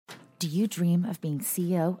Do you dream of being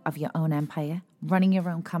CEO of your own empire, running your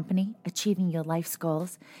own company, achieving your life's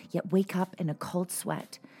goals, yet wake up in a cold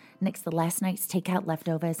sweat next to last night's takeout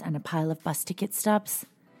leftovers and a pile of bus ticket stubs?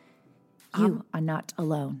 You are not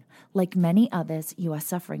alone. Like many others, you are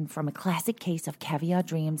suffering from a classic case of caviar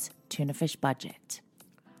dreams, tuna fish budget.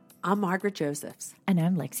 I'm Margaret Josephs. And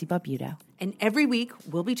I'm Lexi Barbuto. And every week,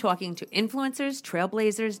 we'll be talking to influencers,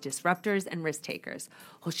 trailblazers, disruptors, and risk takers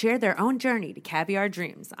who'll share their own journey to caviar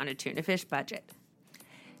dreams on a tuna fish budget.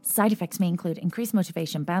 Side effects may include increased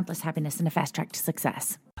motivation, boundless happiness, and a fast track to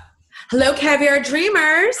success. Hello, Caviar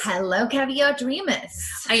Dreamers. Hello, Caviar Dreamers.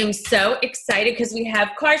 I am so excited because we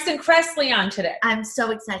have Carson Kressley on today. I'm so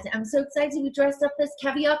excited. We dressed up as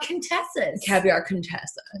Caviar Contessas. Caviar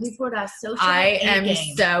Contessas. We brought our social I am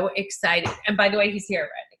game. so excited. And by the way, he's here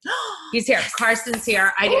already. He's here. Carson's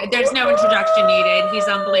here. There's no introduction needed. He's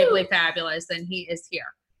unbelievably fabulous, and he is here.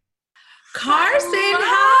 Carson,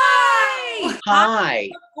 hi. Hi.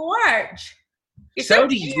 Gorge. You're So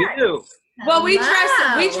do cute. you. Well, we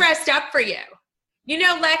Hello. dressed up for you. You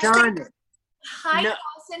know, Lexi. Darn it. Hi, No.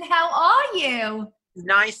 Carson. How are you?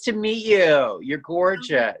 Nice to meet you. You're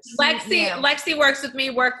gorgeous. Lexi works with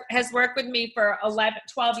me, has worked with me for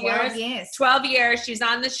 12 years. 12 years. She's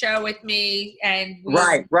on the show with me. And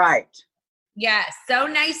Right. Yes. So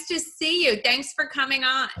nice to see you. Thanks for coming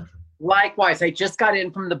on. Likewise, I just got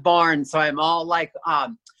in from the barn, so I'm all like,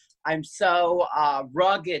 I'm so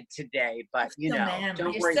rugged today, but you So know, manly.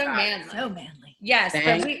 don't You're worry so about manly. it. So manly. Yes.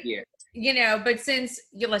 Thank but you. but since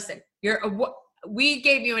you listen, we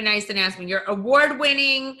gave you a nice announcement. You're award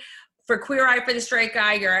winning for Queer Eye for the Straight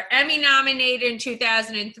Guy. You're an Emmy nominated in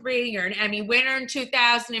 2003. You're an Emmy winner in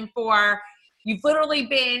 2004. You've literally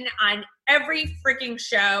been on every freaking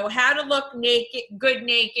show. How to Look Good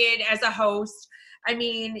Naked as a host. I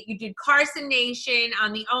mean, you did Carson Nation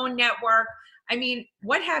on the OWN network. I mean,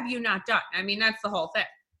 what have you not done? I mean, that's the whole thing.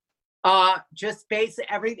 Just basic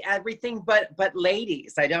everything but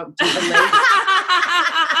ladies. I don't do the ladies.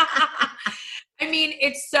 I mean,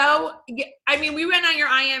 it's so. I mean, we went on your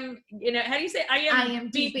how do you say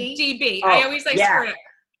IMDb. DB. Oh, I always yeah. screw it up.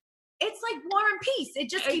 It's like War and Peace. It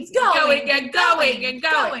just keeps Going going and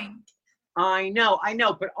going. I know.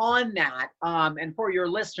 But on that, and for your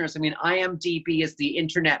listeners, I mean, IMDb is the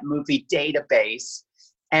Internet Movie Database,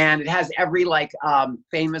 and it has every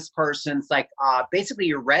famous person's basically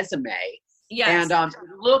your resume. Yes. And it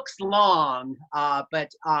looks long,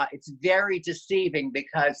 but it's very deceiving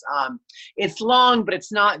because it's long, but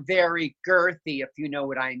it's not very girthy, if you know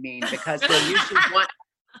what I mean. Because they're usually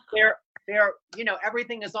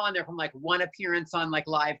everything is on there from one appearance on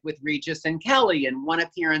Live with Regis and Kelly, and one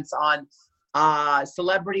appearance on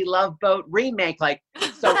Celebrity Love Boat remake. So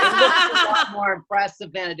it looks a lot more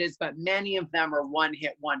impressive than it is, but many of them are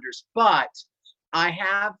one-hit wonders. But I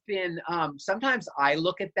have been, sometimes I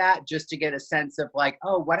look at that just to get a sense of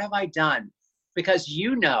what have I done? Because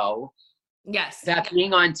Yes. that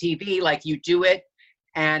being on TV, you do it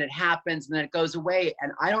and it happens and then it goes away.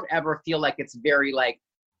 And I don't ever feel like it's very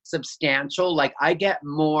substantial. I get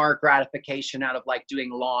more gratification out of doing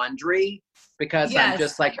laundry because Yes. I'm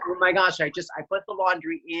just oh my gosh, I put the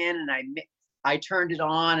laundry in and I turned it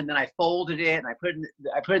on and then I folded it and I put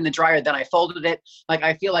it in the dryer, then I folded it.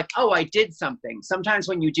 I feel I did something. Sometimes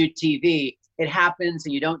when you do TV, it happens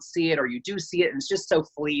and you don't see it, or you do see it and it's just so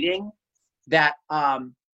fleeting that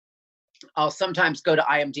I'll sometimes go to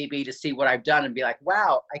IMDb to see what I've done and be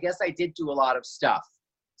wow, I guess I did do a lot of stuff.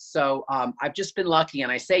 So I've just been lucky,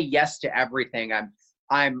 and I say yes to everything.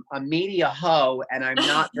 I'm a media hoe, and I'm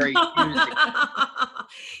not very choosy.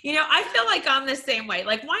 I feel like I'm the same way.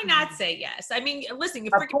 Why not say yes? I mean, listen,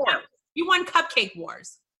 you won Cupcake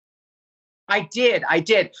Wars. I did.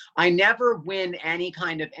 I never win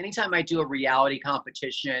anytime I do a reality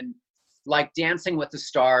competition, like Dancing with the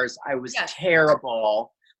Stars, I was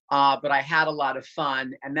terrible, but I had a lot of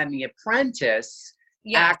fun. And then The Apprentice,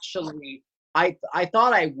 actually, I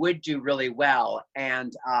thought I would do really well.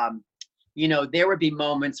 And, there would be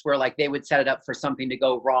moments where they would set it up for something to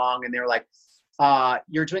go wrong. And they were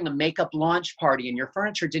you're doing a makeup launch party and your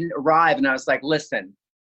furniture didn't arrive. And I was listen,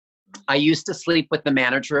 I used to sleep with the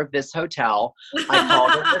manager of this hotel. I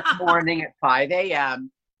called him this morning at 5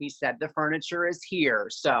 a.m. He said the furniture is here.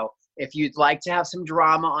 So if you'd like to have some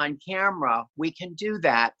drama on camera, we can do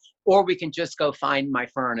that. Or we can just go find my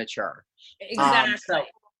furniture. Exactly. So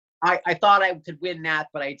I thought I could win that,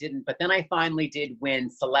 but I didn't. But then I finally did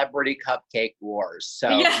win Celebrity Cupcake Wars. So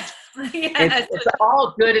it's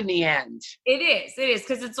all good in the end. It is,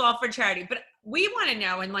 because it's all for charity. But we want to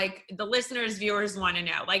know, and the listeners, viewers want to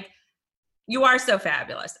know, you are so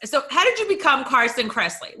fabulous. So how did you become Carson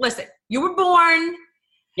Kressley? Listen, you were born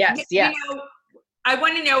Yes. You know, I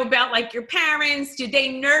want to know about like your parents. Did they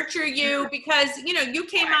nurture you? Because, you know, you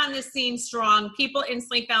came on the scene strong. People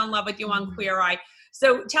instantly fell in love with you on Queer Eye.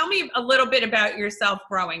 So tell me a little bit about yourself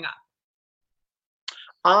growing up.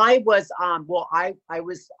 I was, I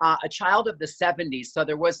was a child of the 70s, so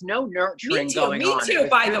there was no nurturing going on. Me too,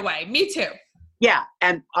 by the way. Me too. Yeah.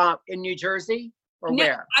 And in New Jersey or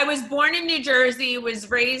where? I was born in New Jersey,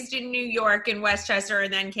 was raised in New York in Westchester,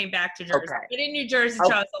 and then came back to Jersey. Okay. But in New Jersey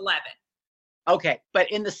till I was 11. Okay.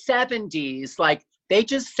 But in the 70s, like, they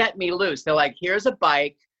just set me loose. They're like, here's a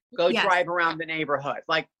bike, go drive around the neighborhood.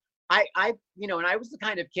 Like, I, you know, and I was the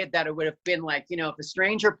kind of kid that it would have been like, you know, if a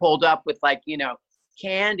stranger pulled up with like, you know,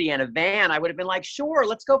 candy and a van, I would have been like, sure,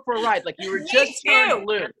 let's go for a ride. Like, you were just turned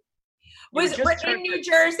loose. Was it in New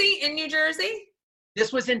Jersey? In New Jersey?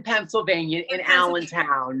 This was in Pennsylvania, in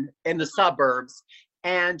Allentown, in the suburbs.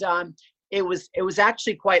 And it was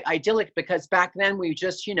actually quite idyllic because back then we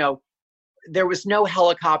just, you know, there was no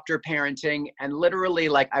helicopter parenting. And literally,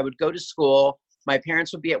 like, I would go to school, my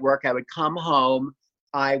parents would be at work, I would come home,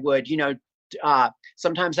 I would, you know,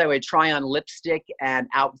 sometimes I would try on lipstick and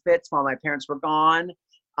outfits while my parents were gone.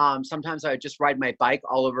 Sometimes I would just ride my bike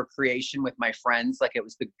all over creation with my friends, like it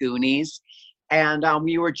was the Goonies. And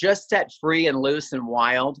we were just set free and loose and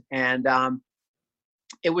wild. And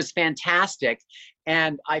it was fantastic.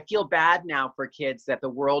 And I feel bad now for kids that the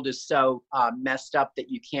world is so messed up that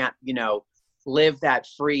you can't, you know, live that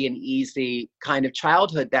free and easy kind of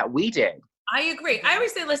childhood that we did. I agree. I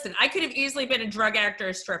always say, listen, I could have easily been a drug actor or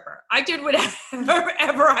a stripper. I did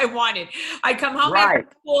whatever I wanted. I'd come home after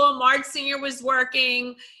school. Marge Sr. was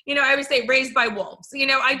working. You know, I would say raised by wolves. You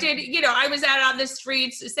know, I did, you know, I was out on the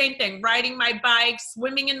streets, same thing, riding my bike,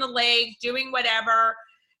 swimming in the lake, doing whatever.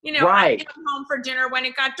 You know, I came home for dinner when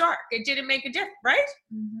it got dark. It didn't make a difference, right?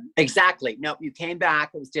 Mm-hmm. Exactly. No, you came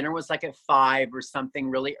back. Dinner was like at 5 or something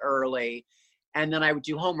really early. And then I would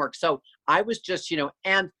do homework. So I was just, you know,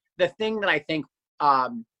 and the thing that I think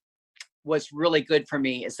was really good for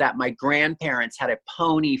me is that my grandparents had a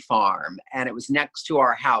pony farm and it was next to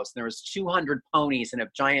our house. There was 200 ponies in a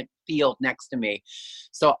giant field next to me.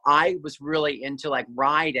 So I was really into like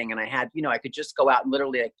riding, and I had, you know, I could just go out and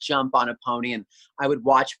literally like jump on a pony, and I would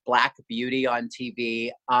watch Black Beauty on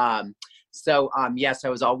TV. Yes, I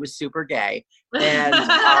was always super gay. And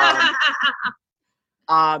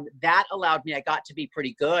that allowed me, I got to be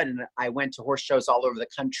pretty good, and I went to horse shows all over the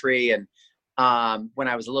country. And when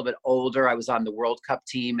I was a little bit older, I was on the World Cup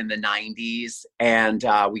team in the 90s, and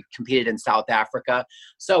we competed in South Africa.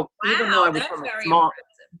 So even though I was from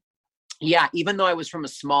even though I was from a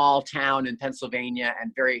small town in Pennsylvania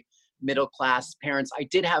and very middle-class parents, I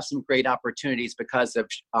did have some great opportunities because of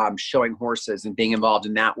showing horses and being involved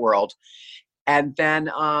in that world. And then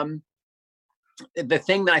the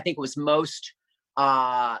thing that I think was most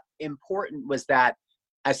important was that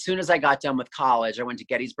as soon as I got done with college, I went to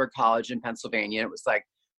Gettysburg College in Pennsylvania. It was like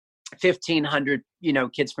 1,500, you know,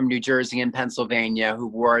 kids from New Jersey and Pennsylvania who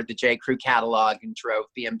wore the J. Crew catalog and drove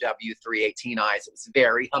BMW 318i's. It was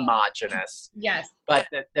very homogenous. Yes. But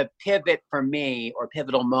the pivot for me, or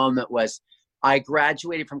pivotal moment, was I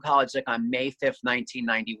graduated from college like on May 5th,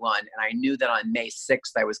 1991. And I knew that on May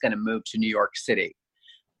 6th, I was going to move to New York City.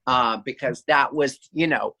 Because that was, you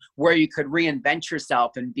know, where you could reinvent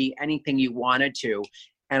yourself and be anything you wanted to.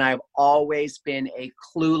 And I've always been a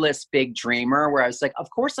clueless big dreamer where I was like, of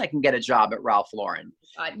course I can get a job at Ralph Lauren.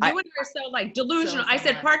 You and I are so like delusional. I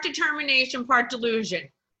said part determination, part delusion.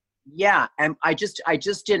 Yeah. And I just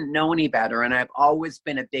didn't know any better. And I've always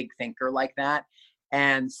been a big thinker like that.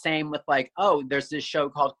 And same with like, oh, there's this show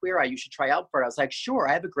called Queer Eye, you should try out for it. I was like, sure,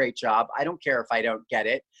 I have a great job. I don't care if I don't get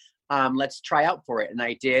it. Let's try out for it. And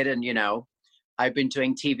I did. And, you know, I've been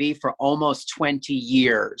doing TV for almost 20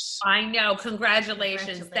 years. I know.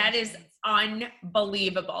 Congratulations. That is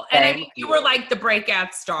unbelievable. And I mean, you were like the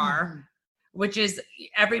breakout star, which is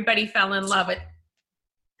everybody fell in love with.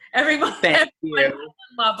 Everyone fell in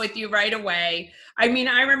love with you right away. I mean,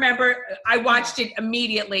 I remember I watched it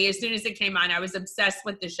immediately. As soon as it came on, I was obsessed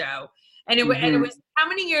with the show. And it was, how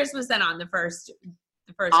many years was that on the first?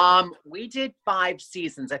 We did 5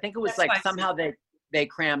 seasons. I think it was like somehow they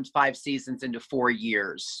crammed 5 seasons into 4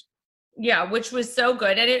 years. Yeah, which was so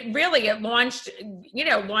good. And it launched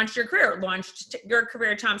your career. It launched your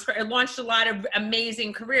career, Tom's career. It launched a lot of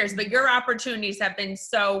amazing careers, but your opportunities have been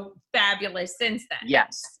so fabulous since then.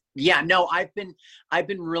 Yes. Yeah, no, I've been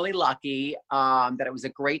really lucky that it was a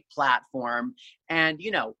great platform. And,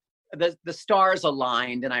 you know, the stars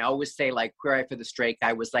aligned, and I always say like Queer Eye for the Straight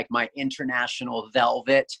Guy was like my international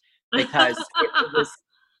velvet, because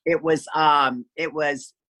it was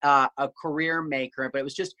a career maker, but it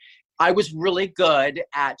was just I was really good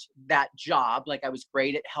at that job. Like I was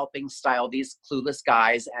great at helping style these clueless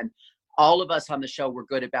guys. And all of us on the show were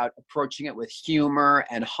good about approaching it with humor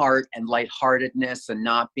and heart and lightheartedness and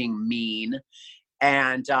not being mean.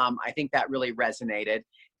 And I think that really resonated.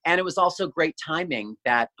 And it was also great timing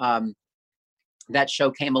that that show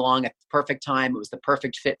came along at the perfect time. It was the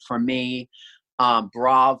perfect fit for me.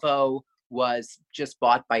 Bravo was just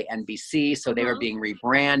bought by NBC, so they were being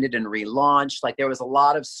rebranded and relaunched. Like there was a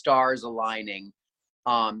lot of stars aligning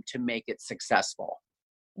to make it successful.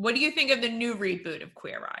 What do you think of the new reboot of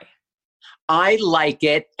Queer Eye? I like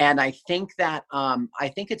it, and I think that I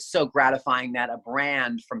think it's so gratifying that a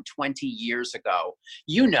brand from 20 years ago,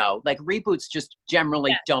 like reboots just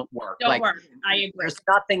generally don't work. Don't work. I agree. There's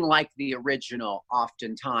nothing like the original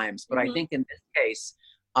oftentimes, but I think in this case,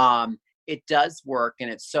 it does work,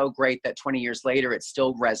 and it's so great that 20 years later it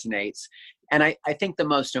still resonates. And I think the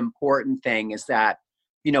most important thing is that,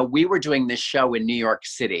 we were doing this show in New York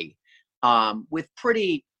City with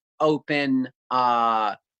pretty open,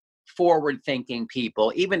 forward-thinking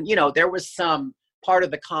people. Even, there was some part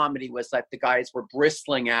of the comedy was that the guys were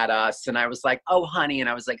bristling at us, and I was like, oh, honey, and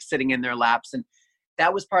I was like sitting in their laps, and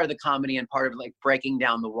that was part of the comedy and part of like breaking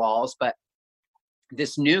down the walls. But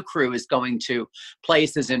this new crew is going to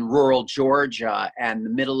places in rural Georgia and the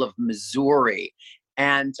middle of Missouri.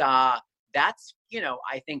 And that's,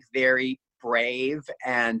 I think very brave.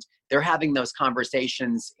 And they're having those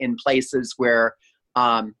conversations in places where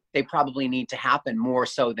they probably need to happen more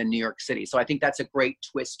so than New York City. So I think that's a great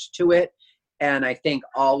twist to it. And I think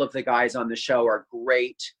all of the guys on the show are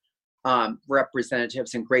great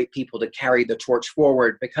representatives and great people to carry the torch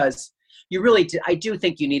forward, because you really I do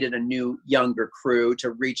think you needed a new, younger crew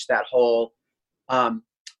to reach that whole,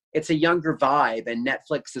 it's a younger vibe, and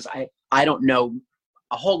Netflix is, I don't know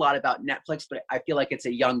a whole lot about Netflix, but I feel like it's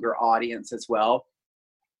a younger audience as well.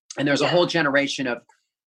 And there's a whole generation of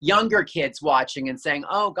younger kids watching and saying,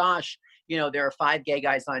 oh gosh, there are 5 gay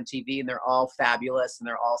guys on TV and they're all fabulous and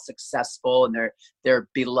they're all successful and they're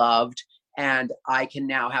beloved. And I can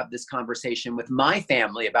now have this conversation with my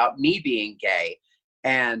family about me being gay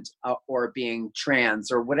and or being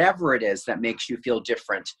trans or whatever it is that makes you feel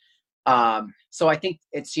different. So I think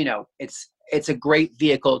it's it's a great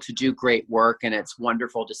vehicle to do great work, and it's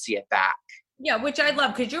wonderful to see it back. Yeah, which I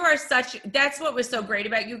love, because you are that's what was so great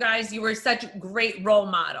about you guys. You were such great role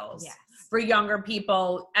models for younger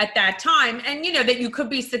people at that time, and that you could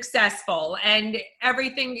be successful, and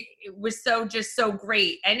everything was so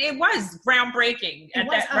great, and it was groundbreaking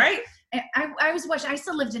right? I was watching, I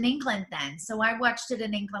still lived in England then, so I watched it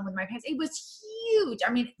in England with my parents. It was huge.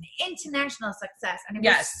 I mean, international success, and it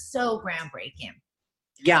was so groundbreaking.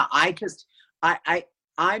 Yeah,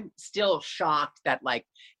 I'm still shocked that like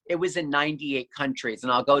it was in 98 countries,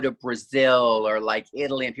 and I'll go to Brazil or like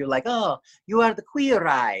Italy, and people are like, oh, you are the Queer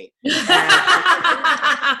Eye.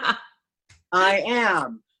 I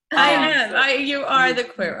am. You are the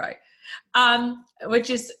Queer Eye. Which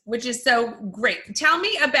is so great. Tell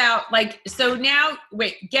me about so now,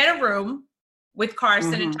 Get a Room with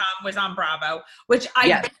Carson and Tom was on Bravo, which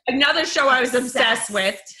another show I was obsessed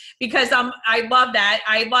with, because I love that.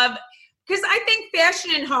 Because I think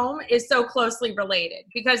fashion and home is so closely related.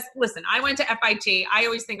 Because listen, I went to FIT. I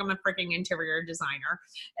always think I'm a freaking interior designer,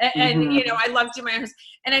 and I love doing my own.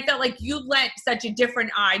 And I felt like you lent such a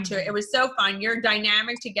different eye to it. It was so fun. Your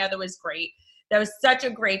dynamic together was great. That was such a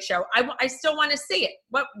great show. I still want to see it.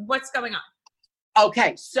 What's going on?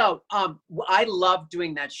 Okay, so I love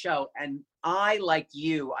doing that show, and I, like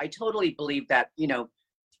you, I totally believe that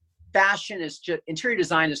fashion is just, interior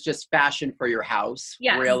design is just fashion for your house.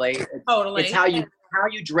 Yes, really. Totally. It's how you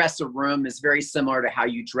dress a room is very similar to how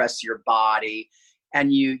you dress your body,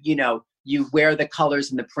 and you wear the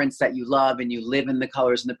colors and the prints that you love, and you live in the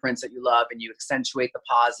colors and the prints that you love, and you accentuate the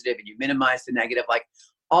positive and you minimize the negative. Like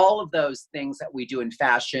all of those things that we do in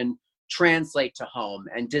fashion translate to home,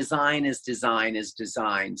 and design is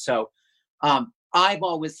design. So I've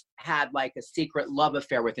always had like a secret love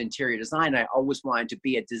affair with interior design. I always wanted to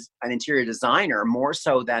be an interior designer, more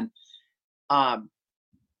so than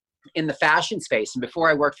in the fashion space. And before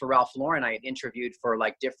I worked for Ralph Lauren, I had interviewed for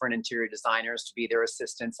like different interior designers to be their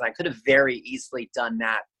assistants. And I could have very easily done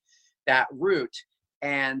that route.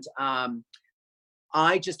 And I'm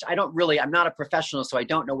not a professional, so I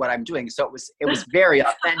don't know what I'm doing. So it was very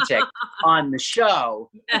authentic on the show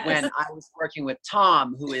when I was working with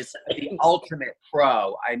Tom, who is the ultimate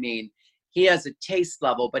pro. I mean, he has a taste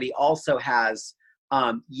level, but he also has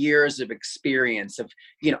years of experience of,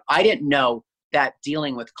 I didn't know that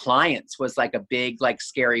dealing with clients was like a big, like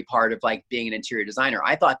scary part of like being an interior designer.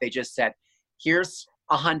 I thought they just said, here's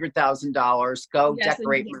 $100,000. Go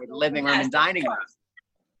decorate my living room and dining room.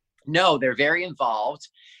 No, they're very involved.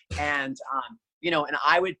 And, you know, and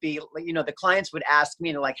I would be, you know, the clients would ask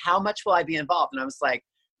me, like, how much will I be involved? And I was like,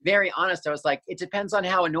 very honest. I was like, it depends on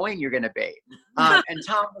how annoying you're going to be. And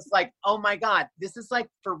Tom was like, oh my God, this is like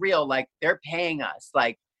for real. Like they're paying us.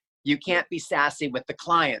 Like you can't be sassy with the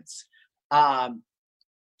clients.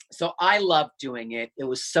 So I loved doing it. It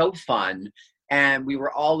was so fun. And we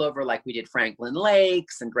were all over, like we did Franklin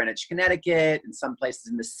Lakes and Greenwich, Connecticut, and some places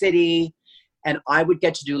in the city. And I would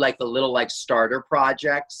get to do like the little like starter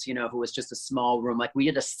projects, you know, who was just a small room. Like we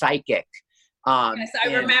did a psychic. Yes,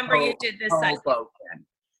 I remember you did this psychic.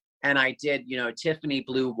 And I did, you know, Tiffany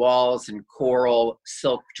blue walls and coral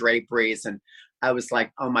silk draperies. And I was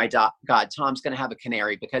like, oh my God, Tom's going to have a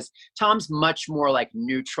canary, because Tom's much more like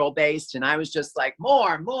neutral based. And I was just like,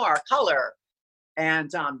 more color.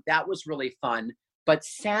 And that was really fun. But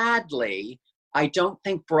sadly, I don't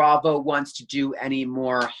think Bravo wants to do any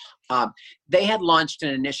more. They had launched an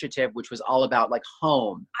initiative which was all about like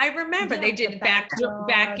home. I remember they did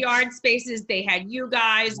backyard spaces. They had you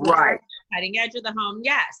guys right cutting edge of the home.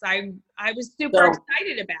 Yes, I was super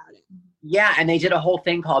excited about it. Yeah, and they did a whole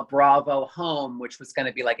thing called Bravo Home, which was going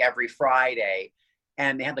to be like every Friday,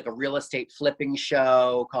 and they had like a real estate flipping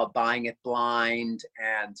show called Buying It Blind,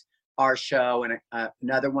 and our show, and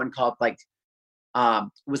another one called like.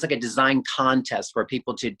 It was like a design contest where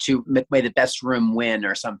people did to make the best room win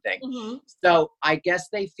or something. Mm-hmm. So I guess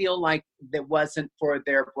they feel like that wasn't for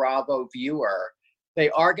their Bravo viewer. They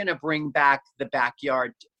are going to bring back the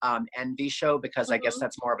Backyard Envy show, because I guess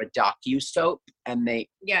that's more of a docu-soap, and they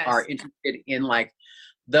are interested in like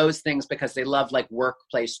those things because they love like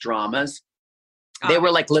workplace dramas. They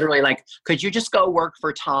were like literally like, could you just go work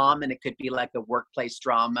for Tom and it could be like a workplace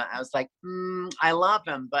drama? I was like, I love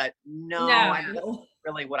him, but no. That's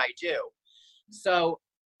really what I do. So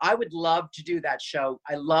I would love to do that show.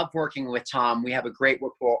 I love working with Tom. We have a great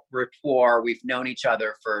rapport. We've known each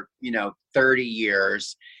other for, 30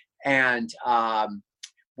 years. And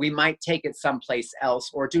we might take it someplace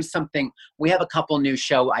else or do something. We have a couple new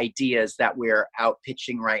show ideas that we're out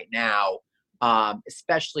pitching right now.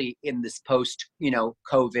 Especially in this post,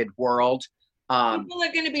 COVID world. People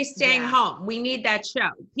are going to be staying home. We need that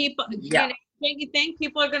show. People, don't you think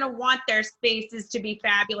people are going to want their spaces to be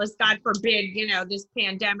fabulous? God forbid, this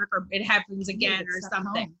pandemic or it happens again or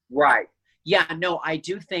something. Right. Yeah, no, I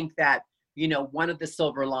do think that, one of the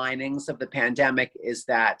silver linings of the pandemic is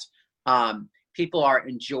that people are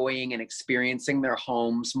enjoying and experiencing their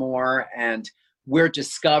homes more, and we're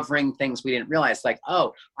discovering things we didn't realize, like,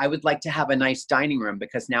 oh, I would like to have a nice dining room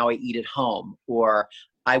because now I eat at home. Or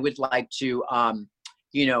I would like to, I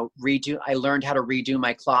learned how to redo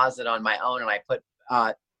my closet on my own, and I put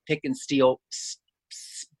pick and steel,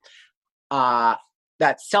 that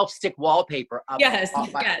self-stick wallpaper up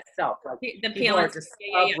by itself. Like, the people are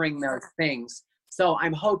discovering those things. So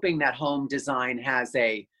I'm hoping that home design has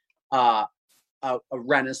a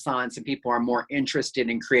renaissance, and people are more interested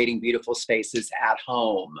in creating beautiful spaces at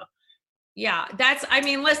home. Yeah,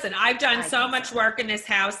 listen, I've done so much work in this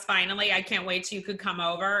house. Finally, I can't wait till you could come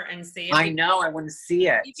over and see it. I know, I want to see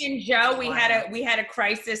it. Even Joe, we had a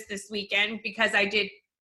crisis this weekend because I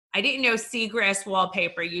didn't know seagrass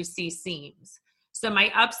wallpaper, you see seams. So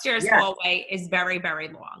my upstairs hallway is very, very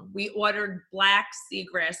long. We ordered black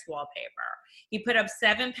seagrass wallpaper. He put up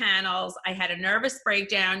 7 panels. I had a nervous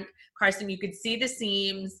breakdown. Carson, you could see the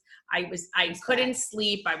seams. I couldn't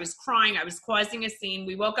sleep. I was crying. I was causing a scene.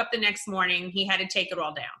 We woke up the next morning. He had to take it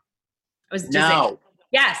all down. It was just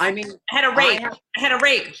yes. I had a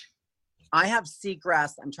rage. I have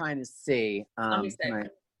seagrass. I'm trying to see. Let me see.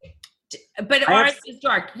 But ours is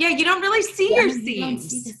dark. Yeah, you don't really see your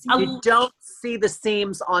seams. You don't see the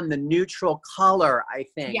seams on the neutral color, I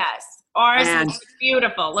think. Yes. Ours is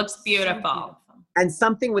beautiful. Looks beautiful. So beautiful. And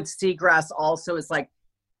something with seagrass also is like,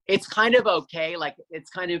 it's kind of okay. Like, it's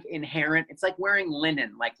kind of inherent. It's like wearing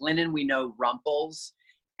linen. Like linen, we know rumples,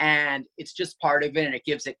 and it's just part of it, and it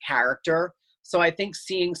gives it character. So I think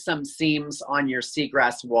seeing some seams on your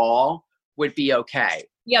seagrass wall would be okay.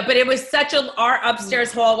 Yeah, but it was our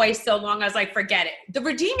upstairs hallway so long, I was like, forget it. The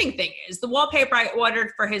redeeming thing is the wallpaper I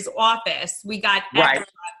ordered for his office, we got extra. Right.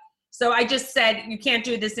 So I just said, you can't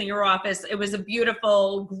do this in your office. It was a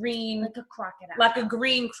beautiful green. Like a crocodile. Like a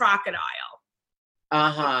green crocodile.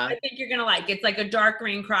 Uh-huh. I think you're going to like it. It's like a dark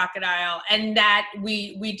green crocodile. And that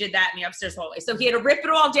we did that in the upstairs hallway. So he had to rip it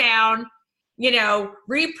all down,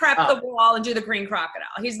 re-prep the wall and do the green crocodile.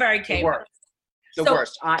 He's very capable. The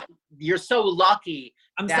worst. You're so lucky.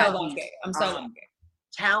 I'm so lucky.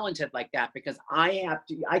 Talented like that, because I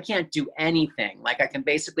can't do anything. Like, I can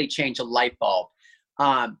basically change a light bulb.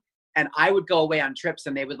 And I would go away on trips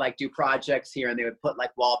and they would like do projects here and they would put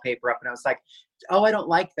like wallpaper up. And I was like, oh, I don't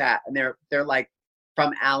like that. And they're like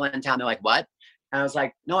from Allentown. They're like, what? And I was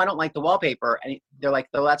like, no, I don't like the wallpaper. And they're like,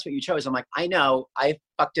 oh, that's what you chose. I'm like, I know, I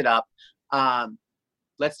fucked it up.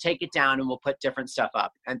 Let's take it down and we'll put different stuff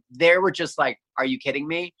up. And they were just like, are you kidding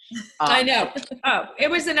me? I know. Oh, it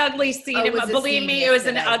was an ugly scene. Believe me, it was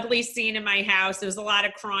an ugly scene in my house. There was a lot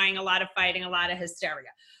of crying, a lot of fighting, a lot of hysteria.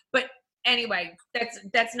 But anyway,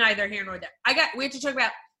 that's neither here nor there. We have to talk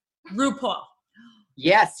about RuPaul.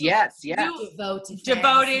 Yes.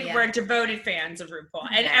 Devoted. We're devoted fans of RuPaul.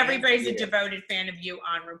 And everybody's a devoted fan of you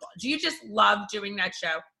on RuPaul. Do you just love doing that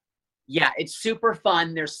show? Yeah, it's super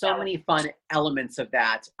fun. There's so many fun elements of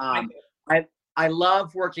that. I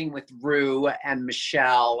love working with Ru and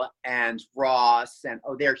Michelle and Ross and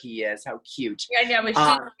there he is. How cute. Yeah, I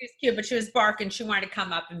know. She was cute, but she was barking. She wanted to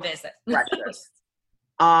come up and visit. Precious.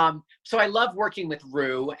 So I love working with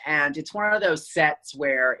Ru, and it's one of those sets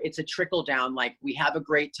where it's a trickle down. Like, we have a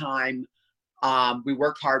great time. We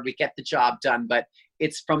work hard, we get the job done, but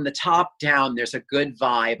it's from the top down. There's a good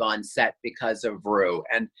vibe on set because of Ru.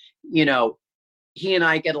 And, you know, he and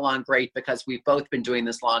I get along great because we've both been doing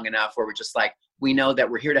this long enough where we're just like, we know that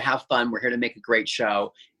we're here to have fun. We're here to make a great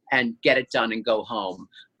show and get it done and go home.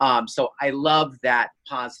 So I love that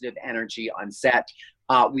positive energy on set.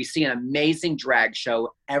 We see an amazing drag show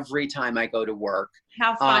every time I go to work.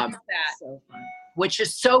 How fun is that? So fun. Which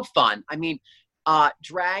is so fun. I mean,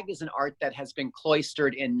 drag is an art that has been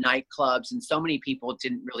cloistered in nightclubs, and so many people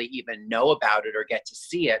didn't really even know about it or get to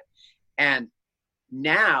see it. And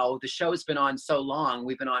now the show's been on so long,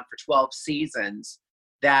 we've been on for 12 seasons,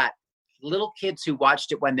 that little kids who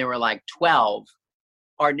watched it when they were like 12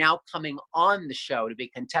 are now coming on the show to be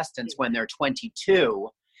contestants when they're 22.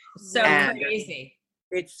 So crazy.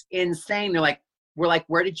 It's insane. They're like, we're like,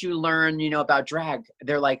 where did you learn, about drag?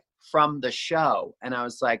 They're like, from the show. And I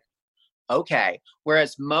was like, okay.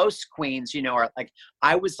 Whereas most queens, are like,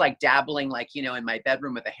 I was like dabbling, like, in my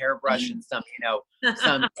bedroom with a hairbrush and some,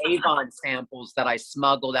 some Avon samples that I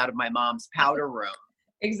smuggled out of my mom's powder room.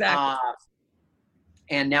 Exactly.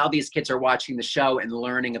 And now these kids are watching the show and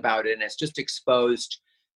learning about it. And it's just exposed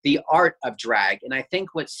the art of drag. And I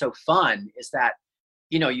think what's so fun is that,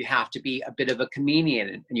 you have to be a bit of a comedian,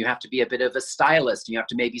 and you have to be a bit of a stylist, and you have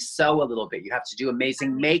to maybe sew a little bit. You have to do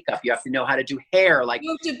amazing makeup. You have to know how to do hair. Like, you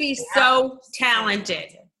have to be so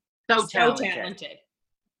talented. So talented.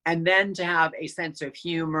 And then to have a sense of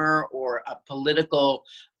humor or a political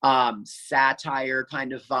satire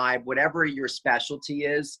kind of vibe, whatever your specialty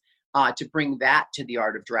is, to bring that to the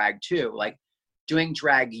art of drag too. Like, doing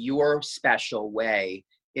drag your special way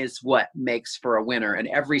is what makes for a winner. And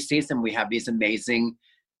every season we have these amazing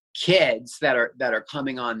kids that are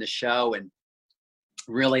coming on the show and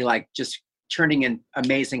really like just turning in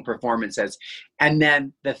amazing performances. And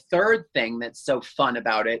then the third thing that's so fun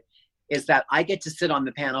about it is that I get to sit on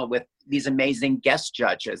the panel with these amazing guest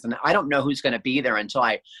judges. And I don't know who's going to be there until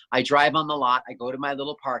I drive on the lot. I go to my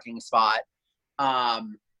little parking spot.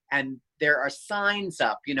 And there are signs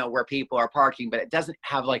up, where people are parking, but it doesn't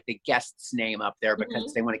have like the guest's name up there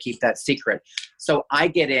because they want to keep that secret. So I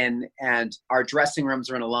get in, and our dressing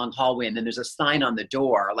rooms are in a long hallway, and then there's a sign on the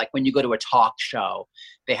door. Like when you go to a talk show,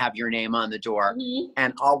 they have your name on the door.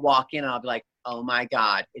 And I'll walk in and I'll be like, oh my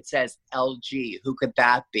God, it says LG. Who could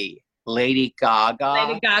that be? Lady Gaga?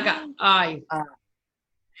 Lady Gaga.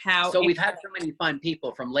 So we've had so many fun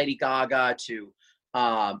people, from Lady Gaga to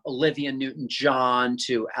Olivia Newton-John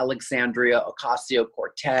to Alexandria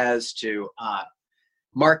Ocasio-Cortez to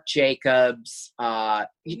Marc Jacobs. Had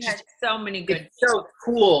so many good. It's so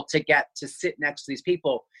cool to get to sit next to these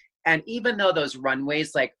people. And even though those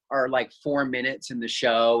runways are 4 minutes in the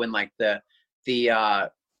show, and like the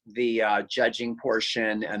judging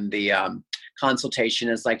portion and the consultation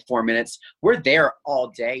is like 4 minutes, we're there all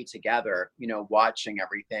day together, watching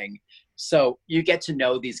everything. So you get to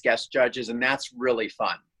know these guest judges, and that's really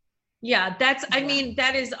fun. Yeah,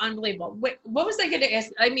 that is unbelievable. Wait, what was I going to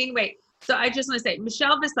ask? So I just want to say,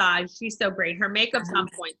 Michelle Visage, she's so great. Her makeup's on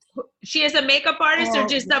point. She is a makeup artist, or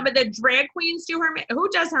just some of the drag queens do her who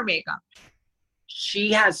does her makeup?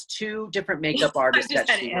 She has 2 different makeup artists that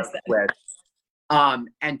she works with.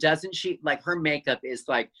 And doesn't she, like, her makeup is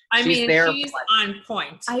like, she's on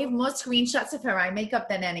point. I have more screenshots of her eye makeup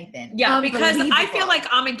than anything. Yeah, because I feel like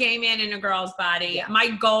I'm a gay man in a girl's body. Yeah. My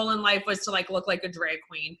goal in life was to look like a drag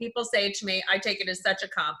queen. People say it to me, I take it as such a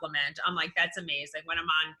compliment. I'm like, that's amazing when I'm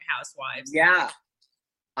on Housewives. Yeah,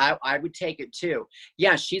 I would take it too.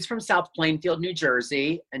 Yeah, she's from South Plainfield, New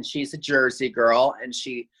Jersey, and she's a Jersey girl, and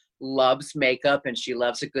she loves makeup, and she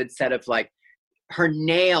loves a good set of her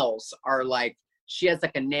nails are like, she has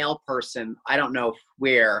like a nail person, I don't know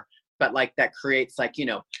where, but like that creates like, you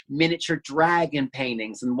know, miniature dragon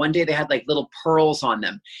paintings. And one day they had like little pearls on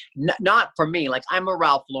them. Not for me. Like I'm a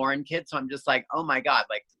Ralph Lauren kid. So I'm just like, oh my God,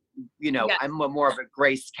 like, you know, I'm more of a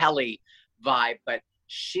Grace Kelly vibe, but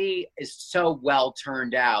she is so well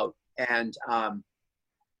turned out and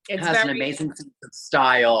has an amazing sense of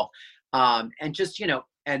style. And just, you know,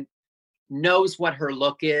 and knows what her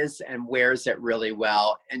look is and wears it really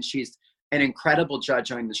well. And she's an incredible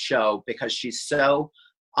judge on the show because she's so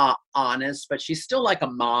honest, but she's still like a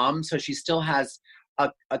mom. So she still has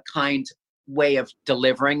a kind way of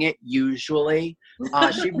delivering it. Usually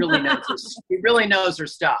she really knows her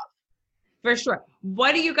stuff. For sure.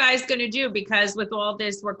 What are you guys going to do? Because with all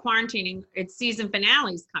this, we're quarantining, it's season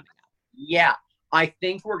finales coming up. Yeah. I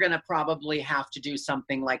think we're going to probably have to do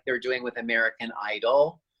something like they're doing with American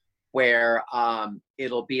Idol, where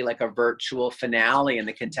it'll be like a virtual finale and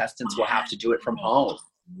the contestants will have to do it from home.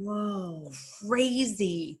 Whoa.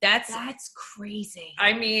 Crazy. That's crazy.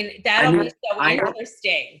 I mean, that'll be so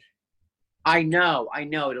interesting. I know.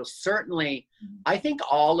 It'll certainly, I think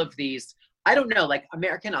all of these, I don't know, like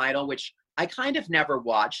American Idol, which I kind of never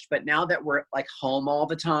watched, but now that we're like home all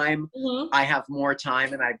the time, I have more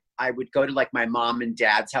time and I would go to like my mom and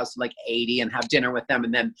dad's house like 80 and have dinner with them.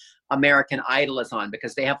 And then American Idol is on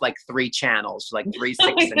because they have like 3 channels, like 3,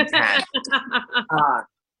 6, and 10.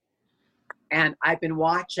 And I've been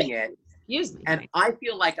watching it. Excuse me. And I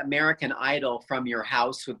feel like American Idol from your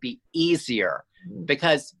house would be easier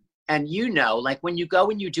because, and you know, like when you go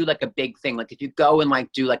and you do like a big thing, like if you go and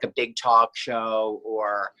like do like a big talk show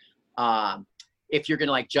or if you're going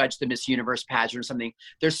to like judge the Miss Universe pageant or something,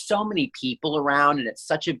 there's so many people around and it's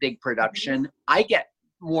such a big production. I get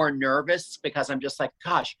more nervous because I'm just like,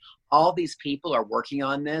 gosh, all these people are working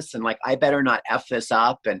on this and like, I better not F this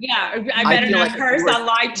up. And yeah, I better not like curse on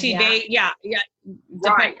live TV. Yeah.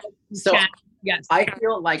 Right. So yes, I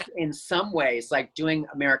feel like in some ways, like doing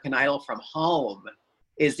American Idol from home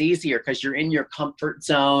is easier because you're in your comfort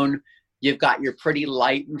zone. You've got your pretty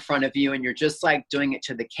light in front of you and you're just like doing it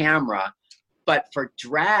to the camera. But for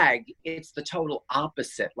drag, it's the total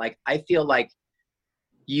opposite. Like, I feel like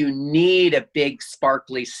you need a big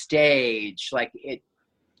sparkly stage. Like it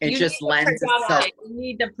just lends itself. You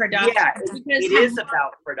need the production. Yeah, it is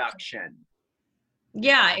about production.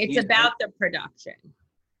 Yeah, it's about the production.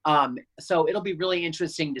 So it'll be really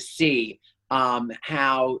interesting to see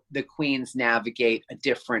how the queens navigate a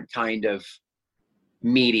different kind of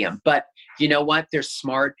medium. But you know what? They're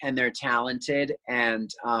smart and they're talented, and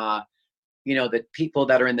you know, the people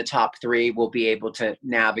that are in the top 3 will be able to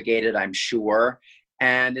navigate it, I'm sure.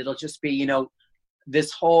 And it'll just be, you know,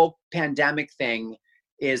 this whole pandemic thing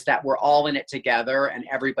is that we're all in it together and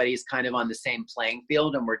everybody's kind of on the same playing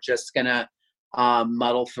field and we're just gonna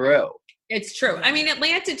muddle through. It's true. I mean,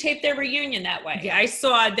 Atlanta taped their reunion that way. I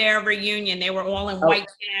saw their reunion. They were all in white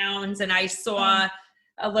gowns and I saw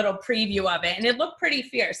a little preview of it and it looked pretty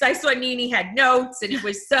fierce. I saw Nene had notes and it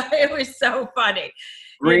was so funny.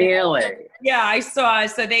 Really? Yeah, I saw.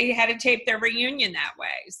 So they had to tape their reunion that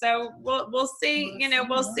way. So we'll see. You know,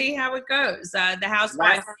 we'll see how it goes. The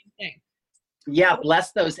Housewives thing. Yeah,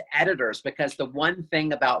 bless those editors, because the one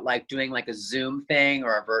thing about like doing like a Zoom thing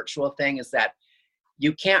or a virtual thing is that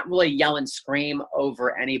you can't really yell and scream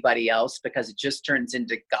over anybody else because it just turns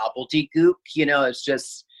into gobbledygook. You know, it's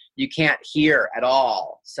just you can't hear at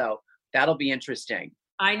all. So that'll be interesting.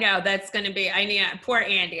 I know that's going to be. Poor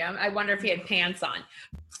Andy. I wonder if he had pants on.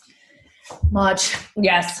 Marge.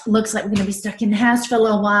 Yes. Looks like we're going to be stuck in the house for a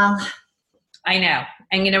little while. I know.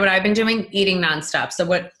 And you know what I've been doing? Eating nonstop. So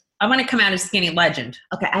what? I want to come out as skinny legend.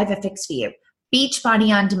 Okay, I have a fix for you.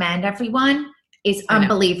 Beachbody On Demand, everyone, is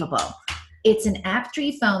unbelievable. It's an app to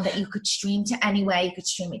your phone that you could stream to anywhere. You could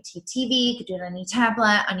stream it to your TV. You could do it on your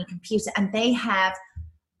tablet, on your computer. And they have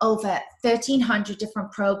over 1,300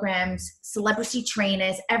 different programs, celebrity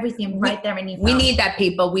trainers, everything right there in your phone. We need that,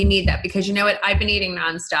 people. We need that because you know what? I've been eating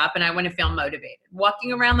nonstop and I want to feel motivated.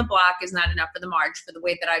 Walking around the block is not enough for the march for the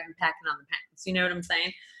weight that I've been packing on the pounds. You know what I'm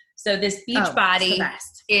saying? So this Beachbody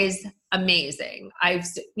is amazing.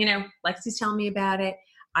 Lexi's telling me about it.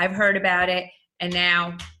 I've heard about it. And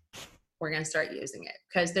now we're going to start using it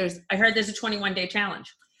because I heard there's a 21-day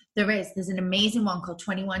challenge. There's an amazing one called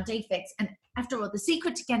 21 Day Fix. And after all, the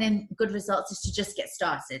secret to getting good results is to just get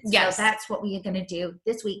started. Yes. So that's what we are going to do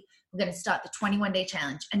this week. We're going to start the 21-day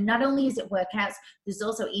challenge. And not only is it workouts, there's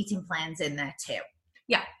also eating plans in there too.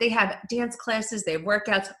 Yeah, they have dance classes, they have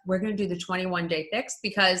workouts. We're going to do the 21-day fix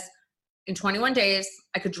because in 21 days,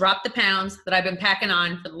 I could drop the pounds that I've been packing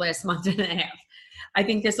on for the last month and a half. I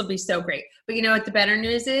think this will be so great. But you know what the better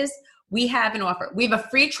news is? we have an offer. We have a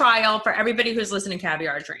free trial for everybody who's listening to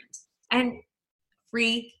Caviar Dreams. And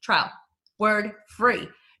free trial. Word free.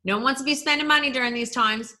 No one wants to be spending money during these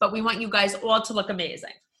times, but we want you guys all to look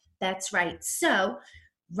amazing. That's right. So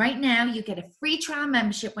right now you get a free trial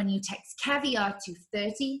membership when you text Caviar to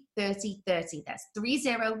 303030. That's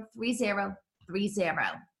 303030.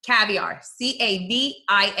 Caviar,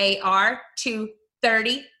 Caviar to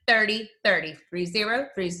 303030.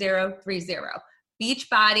 303030.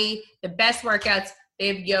 Beachbody, the best workouts. They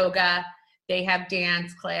have yoga. They have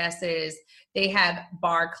dance classes. They have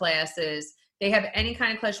bar classes. They have any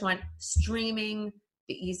kind of class you want. Streaming,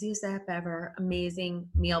 the easiest app ever. Amazing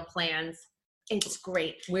meal plans. It's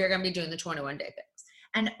great. We're going to be doing the 21-day fix.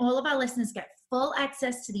 And all of our listeners get full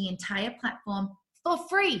access to the entire platform for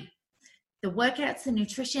free. The workouts, the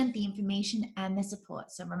nutrition, the information, and the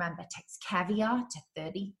support. So remember, text Caviar to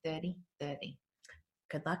 303030.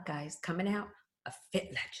 Good luck, guys. Coming out, a fit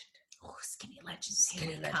legend. Oh, skinny legends.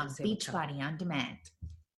 Here they come. Beachbody on demand.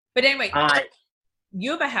 But anyway,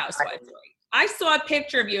 you have a housewife. I saw a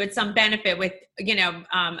picture of you at some benefit with,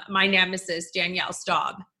 my nemesis, Danielle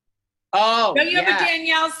Staub. Oh, Don't you have a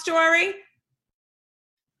Danielle story?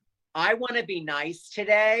 I want to be nice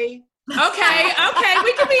today. Okay.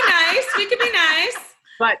 We can be nice.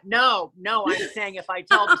 But no, I'm saying if I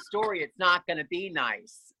tell the story, it's not going to be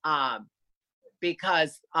nice.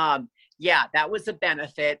 Because that was a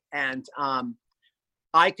benefit, and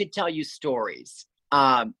I could tell you stories.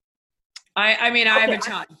 I have a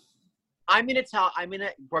ton.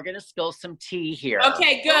 We're going to spill some tea here.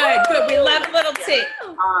 Okay, good. We love a little tea.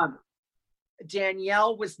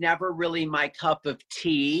 Danielle was never really my cup of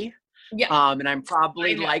tea. Yeah. And I'm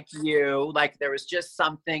probably like you, like there was just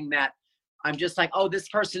something that I'm just like, oh, this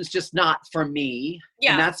person's just not for me.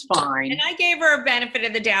 Yeah. And that's fine. And I gave her a benefit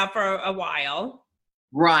of the doubt for a while.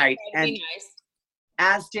 Right. And nice.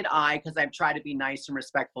 As did I, because I've tried to be nice and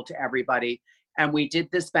respectful to everybody. And we did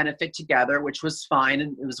this benefit together, which was fine.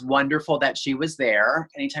 And it was wonderful that she was there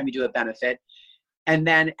anytime you do a benefit. And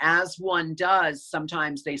then as one does,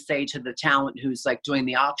 sometimes they say to the talent who's like doing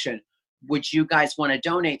the auction, would you guys want to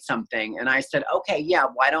donate something? And I said, okay, yeah,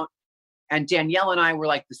 why don't, and Danielle and I were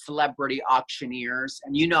like the celebrity auctioneers,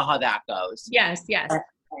 and you know how that goes. Yes.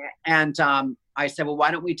 And I said, well,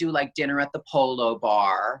 why don't we do like dinner at the Polo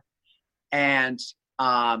Bar? And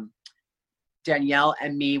Danielle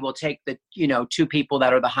and me will take the, two people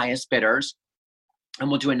that are the highest bidders,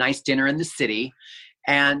 and we'll do a nice dinner in the city.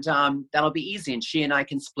 And that'll be easy. And she and I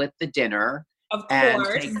can split the dinner. Of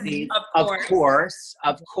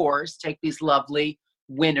course, take these lovely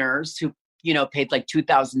winners who, paid like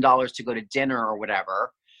 $2,000 to go to dinner or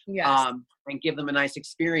whatever. Yes. And give them a nice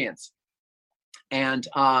experience. And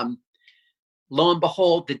lo and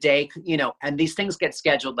behold, the day, and these things get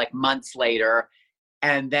scheduled like months later,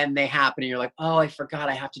 and then they happen and you're like, oh, I forgot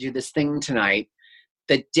I have to do this thing tonight.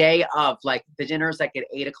 The day of, like, the dinner's like at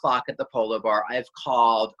 8:00 at the Polo Bar. I've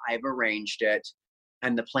called, I've arranged it.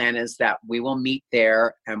 And the plan is that we will meet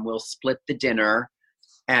there and we'll split the dinner,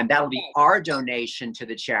 and that'll be our donation to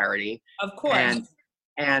the charity. Of course.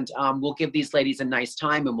 And we'll give these ladies a nice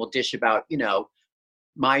time, and we'll dish about,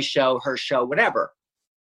 my show, her show, whatever.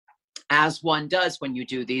 As one does when you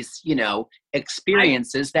do these,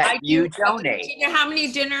 experiences that you donate. Do you know how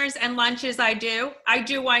many dinners and lunches I do? I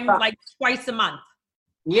do one like twice a month.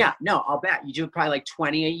 Yeah, no, I'll bet you do probably like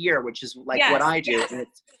 20 a year, which is like what I do. Yes. And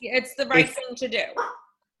it's the right thing to do.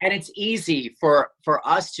 And it's easy for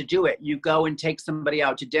us to do it. You go and take somebody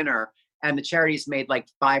out to dinner, and the charity's made like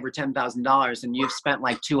 $5,000 or $10,000, and you've spent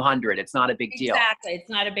like $200. It's not a big deal. Exactly, it's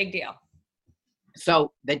not a big deal.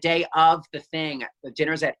 So the day of the thing, the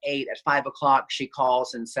dinner's at 8. At 5:00, she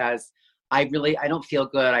calls and says, I don't feel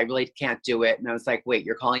good. I really can't do it. And I was like, wait,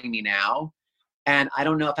 you're calling me now? And I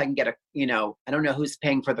don't know if I can get I don't know who's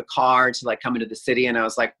paying for the car to like come into the city. And I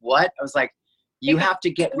was like, what? I was like, you have to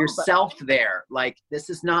get yourself there. Like, this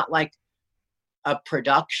is not like a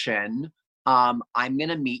production. I'm going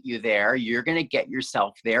to meet you there. You're going to get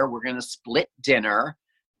yourself there. We're going to split dinner.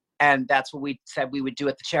 And that's what we said we would do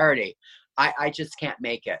at the charity. I just can't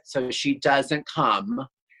make it. So she doesn't come.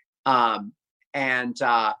 I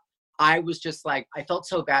was just like, I felt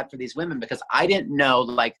so bad for these women because I didn't know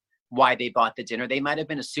like why they bought the dinner. They might've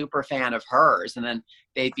been a super fan of hers, and then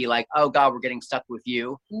they'd be like, oh God, we're getting stuck with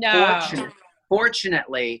you. No.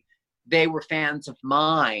 Fortunately, they were fans of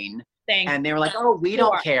mine. And they were like, oh, we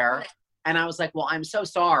don't care. And I was like, well, I'm so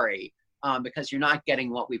sorry because you're not getting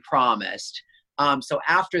what we promised. So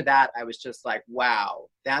after that, I was just like, wow,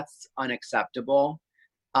 that's unacceptable.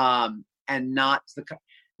 And not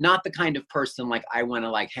the kind of person like I want to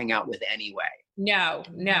like hang out with anyway. No.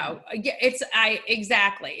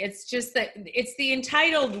 Exactly. It's just that it's the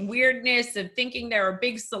entitled weirdness of thinking they're a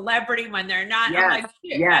big celebrity when they're not. Yes, I'm like,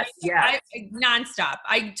 yes. I nonstop.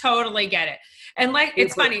 I totally get it. And like,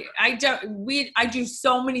 it's funny. I do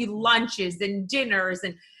so many lunches and dinners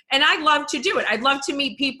and I love to do it. I'd love to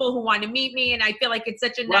meet people who want to meet me. And I feel like it's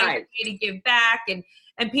such a nice way to give back and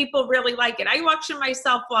people really like it. I auction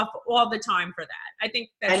myself off all the time for that. I think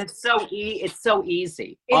that's, and it's so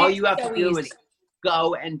easy. All you have to do is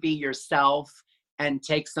go and be yourself and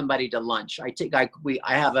take somebody to lunch. I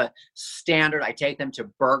have a standard. I take them to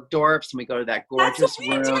Bergdorf's and we go to that gorgeous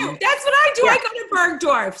room. That's what I do. Yeah. I go to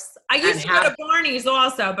Bergdorf's. I used to go to Barney's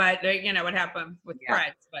also, but you know what happened with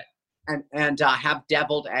Fred's. But and have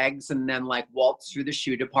deviled eggs and then like waltz through the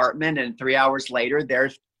shoe department. And 3 hours later,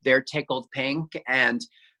 they're tickled pink and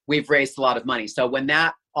we've raised a lot of money. So when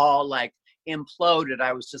that all like imploded,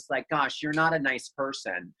 I was just like, gosh, you're not a nice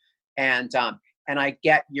person. And I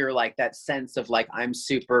get your like that sense of like, I'm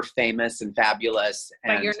super famous and fabulous.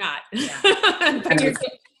 But you're not.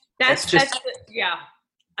 That's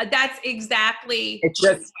exactly.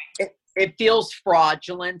 It feels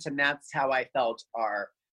fraudulent. And that's how I felt our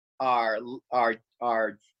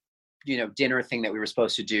dinner thing that we were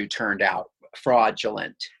supposed to do turned out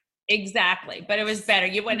fraudulent. Exactly. But it was better.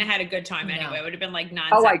 You wouldn't have had a good time anyway. It would have been like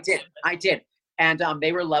nonsense. Oh, I did. And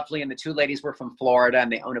they were lovely. And the two ladies were from Florida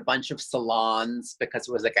and they own a bunch of salons because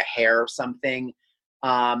it was like a hair or something.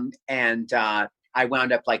 I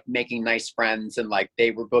wound up like making nice friends and like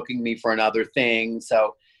they were booking me for another thing.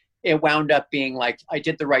 So it wound up being like, I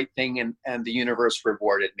did the right thing and the universe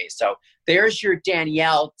rewarded me. So there's your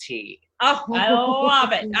Danielle tea. Oh, I love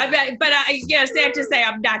it. Sad to say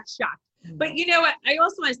I'm not shocked. But you know what? I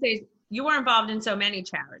also want to say you were involved in so many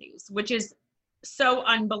charities, which is so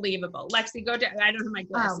unbelievable. Lexi, go down. I don't have my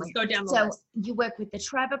glasses. Go down the list. So you work with the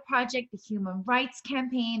Trevor Project, the Human Rights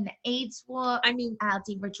Campaign, the AIDS Walk. I mean,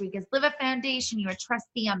 Aldi Rodriguez Liver Foundation. You're a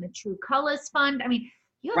trustee on the True Colors Fund. I mean,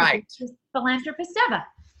 you're the biggest philanthropist ever.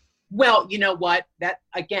 Well, you know what? That,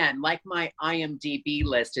 again, like my IMDb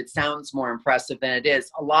list, it sounds more impressive than it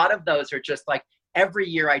is. A lot of those are just like, every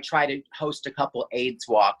year I try to host a couple AIDS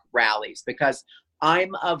Walk rallies because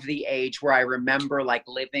I'm of the age where I remember like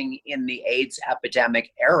living in the AIDS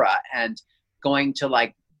epidemic era and going to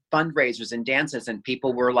like fundraisers and dances and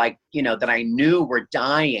people were like, that I knew were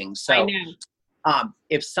dying. So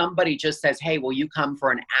if somebody just says, hey, will you come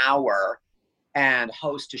for an hour and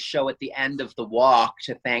host a show at the end of the walk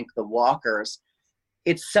to thank the walkers,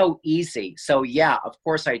 it's so easy. So yeah, of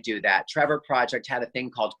course I do that. Trevor Project had a thing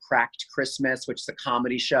called Cracked Christmas, which is a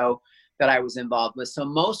comedy show that I was involved with. So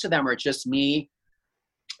most of them are just me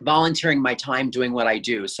volunteering my time doing what I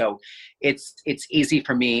do. So it's easy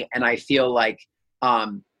for me. And I feel like,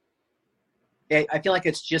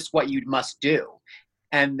 it's just what you must do.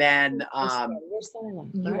 And then, you are.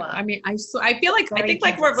 I mean, I feel like, I think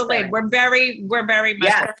like we're related. We're very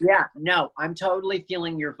much. Yeah. No, I'm totally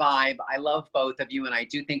feeling your vibe. I love both of you. And I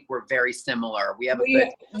do think we're very similar. We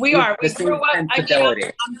grew up. I'm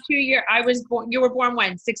 2 years. You were born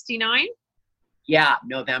when? 69? Yeah.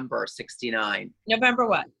 November 69. November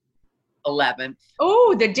what? 11th.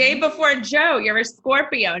 Oh, the day before Joe. You're a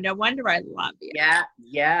Scorpio. No wonder I love you. Yeah.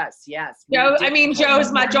 Yes.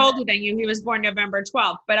 Joe's much older than you. He was born November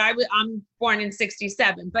 12th, but I'm born in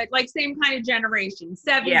 67. But like same kind of generation.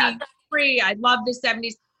 73. I love the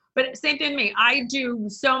 70s. But same thing with me. I do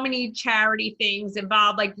so many charity things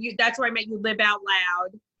involved. Like you. That's where I met you. Live Out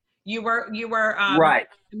Loud. You were right.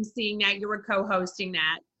 I'm seeing that. You were co-hosting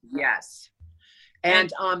that. Yes.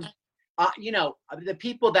 And the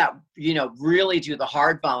people that, really do the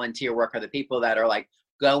hard volunteer work are the people that are like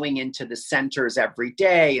going into the centers every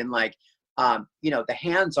day and like, the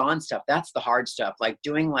hands-on stuff, that's the hard stuff. Like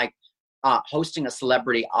doing like hosting a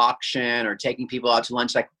celebrity auction or taking people out to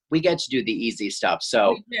lunch. Like we get to do the easy stuff.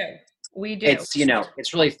 So we do. It's,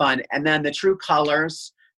 it's really fun. And then the True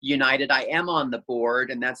Colors United, I am on the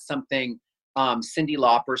board and that's something, Cyndi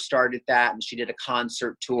Lauper started that and she did a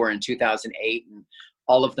concert tour in 2008 and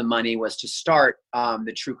all of the money was to start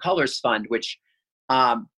the True Colors Fund, which,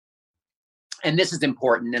 and this is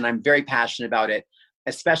important, and I'm very passionate about it,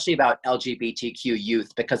 especially about LGBTQ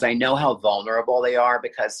youth, because I know how vulnerable they are,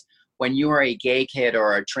 because when you are a gay kid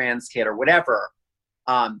or a trans kid or whatever,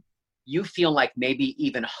 you feel like maybe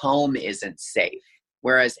even home isn't safe.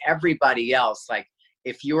 Whereas everybody else, like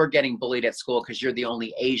if you're getting bullied at school because you're the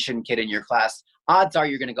only Asian kid in your class, odds are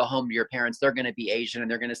you're going to go home to your parents. They're going to be Asian and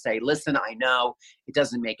they're going to say, listen, I know it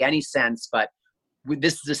doesn't make any sense, but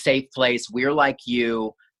this is a safe place. We're like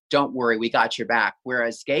you. Don't worry. We got your back.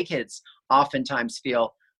 Whereas gay kids oftentimes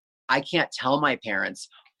feel, I can't tell my parents.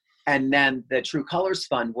 And then the True Colors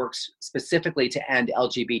Fund works specifically to end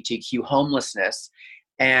LGBTQ homelessness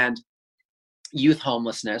and youth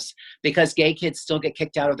homelessness, because gay kids still get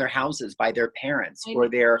kicked out of their houses by their parents, or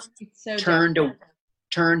they're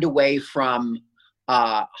turned away from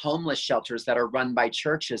homeless shelters that are run by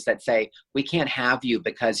churches that say, we can't have you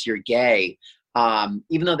because you're gay.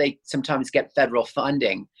 Even though they sometimes get federal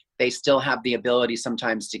funding, they still have the ability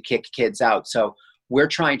sometimes to kick kids out. So we're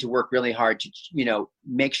trying to work really hard to,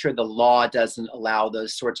 make sure the law doesn't allow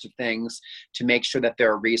those sorts of things, to make sure that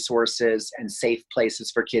there are resources and safe places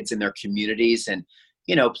for kids in their communities. And,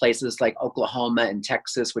 places like Oklahoma and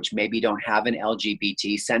Texas, which maybe don't have an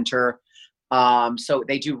LGBT center. So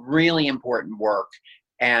they do really important work.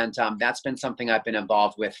 And that's been something I've been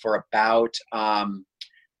involved with for about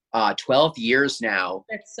 12 years now.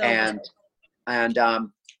 That's so good. And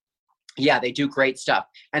yeah, they do great stuff.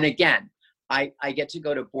 And again, I get to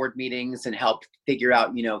go to board meetings and help figure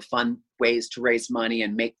out, fun ways to raise money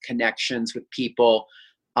and make connections with people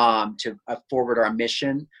to forward our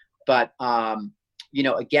mission. But,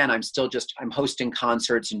 again, I'm hosting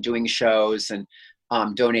concerts and doing shows and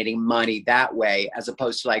donating money that way, as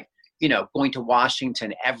opposed to going to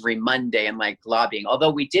Washington every Monday and lobbying.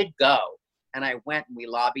 Although we did go, and I went and we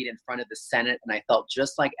lobbied in front of the Senate, and I felt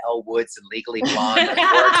just like Elle Woods in Legally Blonde.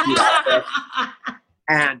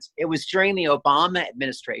 And it was during the Obama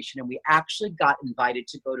administration, and we actually got invited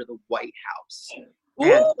to go to the White House.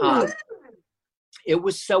 And it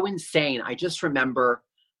was so insane. I just remember,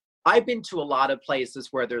 I've been to a lot of places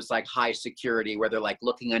where there's high security, where they're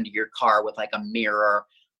looking under your car with a mirror,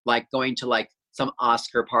 going to some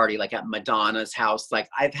Oscar party, at Madonna's house.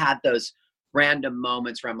 I've had those random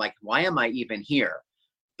moments where I'm why am I even here?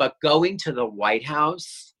 But going to the White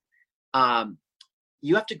House,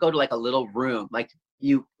 you have to go to a little room.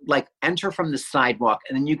 You enter from the sidewalk,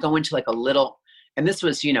 and then you go into a little, and this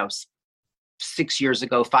was, 6 years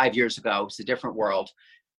ago, 5 years ago, it's a different world.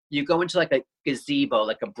 You go into a gazebo,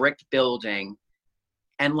 a brick building,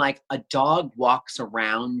 and a dog walks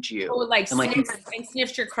around you. Oh, and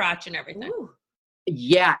sniffs your crotch and everything. Ooh.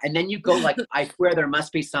 Yeah. And then you go I swear there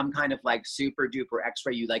must be some kind of super duper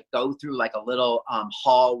x-ray. You go through a little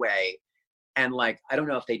hallway, and I don't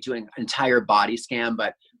know if they do an entire body scan,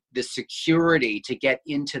 but the security to get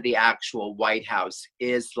into the actual White House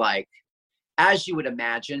is as you would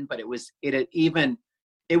imagine, but it was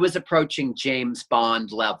approaching James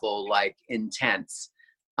Bond level, intense.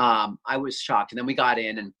 I was shocked. And then we got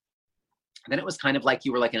in, and then it was kind of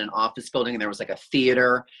you were in an office building, and there was a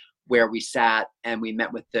theater where we sat, and we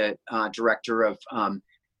met with the director of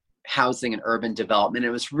housing and urban development.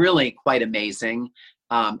 It was really quite amazing.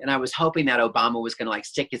 And I was hoping that Obama was going to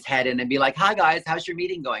stick his head in and be hi guys, how's your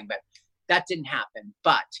meeting going? But that didn't happen.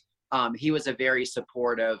 But he was a very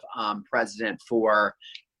supportive president for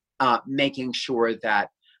making sure that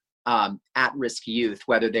at-risk youth,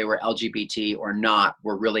 whether they were LGBT or not,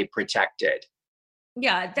 were really protected.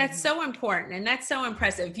 Yeah, that's so important. And that's so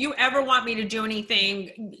impressive. If you ever want me to do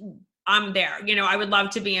anything, I'm there. I would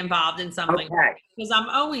love to be involved in something. Okay. Because I'm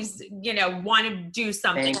always, want to do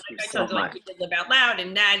something. Thank you I so told you, much. we live out loud,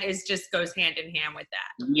 and that just goes hand in hand with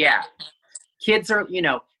that. Yeah. Kids are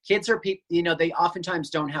people, they oftentimes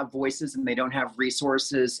don't have voices, and they don't have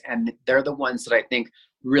resources, and they're the ones that I think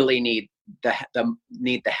really need the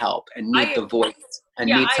help and need the voice and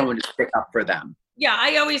need someone to stick up for them. Yeah,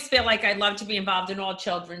 I always feel I'd love to be involved in all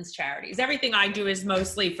children's charities. Everything I do is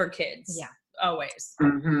mostly for kids. Yeah. Always.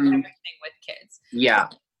 Mm-hmm. Everything with kids. Yeah.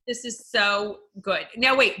 This is so good.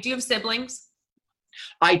 Now, wait, do you have siblings?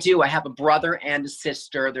 I do. I have a brother and a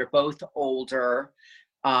sister. They're both older.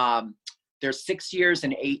 They're 6 years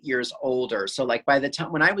and 8 years older. So by the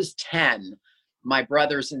time when I was 10, my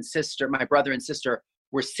brother and sister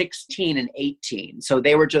were 16 and 18. So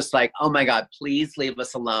they were just oh my God, please leave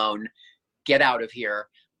us alone. Get out of here.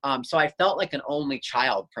 So I felt like an only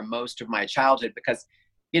child for most of my childhood, because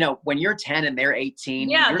when you're 10 and they're 18,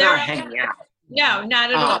 you're not hanging out. No, not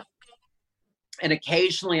at all. And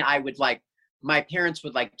occasionally I would my parents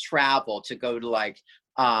would travel to go to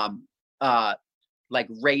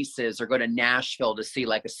races, or go to Nashville to see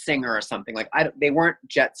a singer or something. They weren't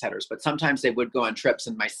jet setters, but sometimes they would go on trips.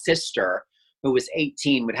 And my sister, who was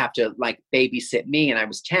 18, would have to babysit me, and I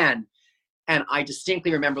was 10. And I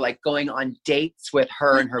distinctly remember going on dates with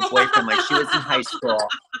her and her boyfriend, she was in high school,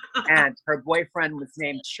 and her boyfriend was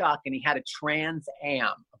named Chuck, and he had a Trans Am,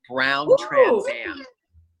 a brown Trans Am.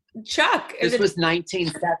 Chuck. This was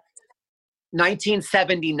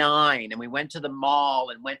 1979, and we went to the mall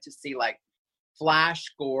and went to see Flash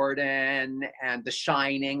Gordon and The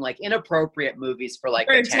Shining, inappropriate movies for a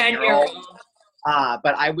 10-year-old.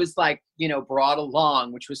 But I was like, brought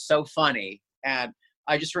along, which was so funny. And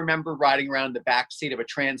I just remember riding around the back seat of a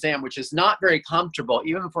Trans Am, which is not very comfortable,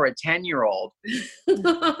 even for a 10-year-old.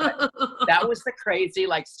 That was the crazy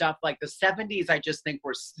stuff. Like the 70s, I just think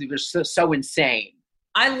were so insane.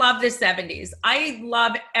 I love the 70s. I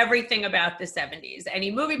love everything about the 70s.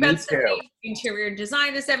 Any movie about the 70s, interior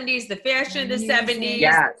design of the 70s, the fashion of the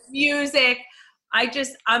 70s, music.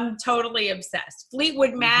 I'm totally obsessed.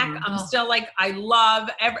 Fleetwood Mac, I'm still I love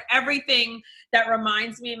everything that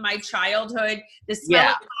reminds me of my childhood. The smell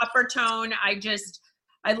of copper tone.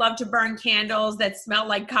 I love to burn candles that smell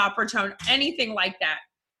like copper tone. Anything like that.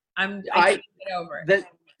 I can't get over it. The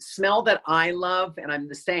smell that I love, and I'm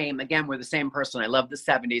the same, again, we're the same person. I love the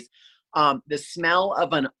 70s. The smell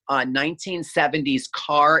of a 1970s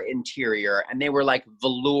car interior, and they were like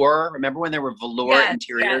velour. Remember when there were velour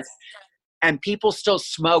interiors? Yes. And people still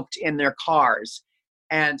smoked in their cars.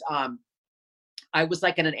 And I was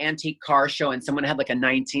in an antique car show, and someone had a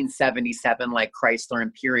 1977 Chrysler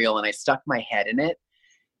Imperial, and I stuck my head in it,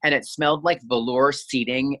 and it smelled like velour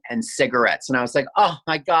seating and cigarettes. And I was like, oh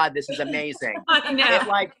my God, this is amazing. I know.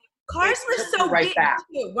 Cars were so big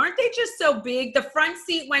too. Weren't they just so big? The front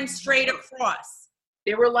seat went straight across.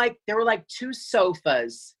 They were like two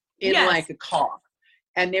sofas in a car.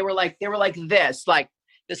 And they were like this,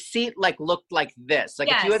 the seat looked like this.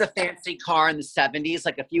 If you had a fancy car in the 70s,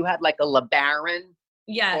 if you had a LeBaron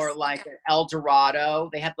or an Eldorado,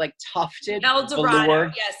 they had tufted Eldorado.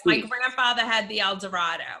 Velour. Yes, my grandfather had the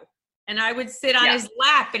Eldorado. And I would sit on his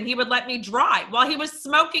lap and he would let me drive while he was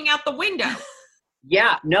smoking out the window.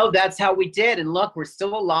 Yeah, no, that's how we did. And look, we're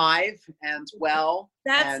still alive and well.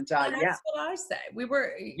 That's what I say. We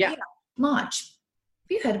were, Marge,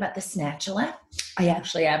 have you heard about the Snatchler? I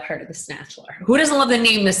actually have heard of the Snatchler. Who doesn't love the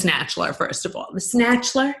name The Snatchler, first of all? The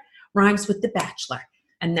Snatchler rhymes with The Bachelor.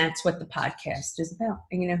 And that's what the podcast is about.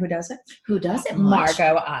 And you know who does it? Who does it, Marge?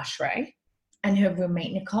 Margot Oshray. And her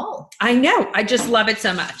roommate, Nicole. I know. I just love it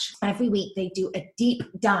so much. Every week they do a deep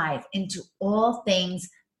dive into all things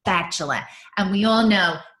Bachelor. And we all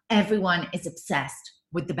know everyone is obsessed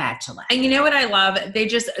with The Bachelor. And you know what I love?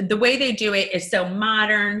 The way they do it is so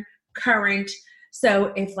modern, current.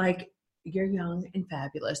 So if you're young and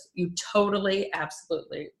fabulous, you totally,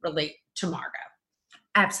 absolutely relate to Margot.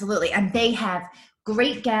 Absolutely. And they have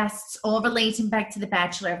great guests all relating back to The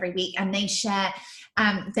Bachelor every week. And they share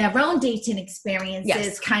their own dating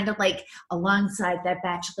experiences kind of alongside their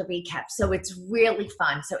Bachelor recap. So it's really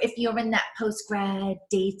fun. So if you're in that post-grad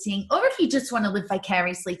dating, or if you just want to live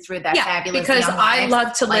vicariously through that fabulous because young I lives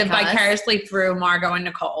love to live vicariously through Margot and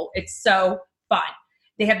Nicole. It's so fun.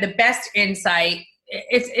 They have the best insight.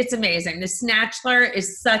 It's amazing. The Snatchler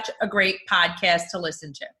is such a great podcast to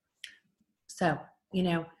listen to. So,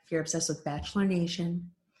 if you're obsessed with Bachelor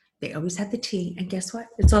Nation, they always have the tea. And guess what?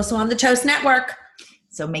 It's also on the Toast Network.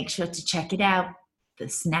 So make sure to check it out. The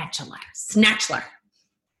Snatchler. Snatchler.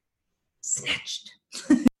 Snatched.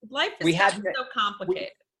 Life is so complicated.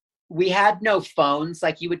 We had no phones.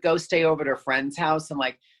 You would go stay over to a friend's house and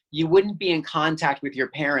you wouldn't be in contact with your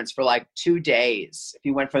parents for 2 days if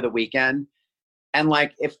you went for the weekend. And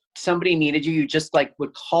if somebody needed you, you just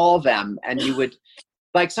would call them, and you would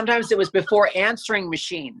sometimes it was before answering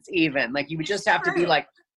machines even. You would just have to be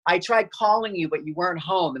I tried calling you, but you weren't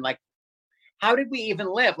home. And how did we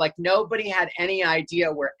even live? Nobody had any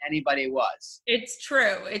idea where anybody was. It's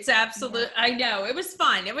true. It's absolute. I know. It was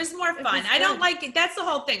fun. It was more fun. I don't like it. That's the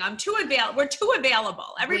whole thing. We're too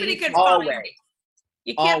available. Everybody could find me.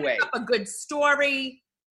 You can't make up a good story.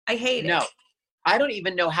 I hate it. No. I don't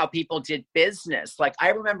even know how people did business. I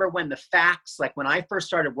remember when the fax, when I first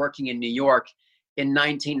started working in New York in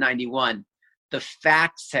 1991, the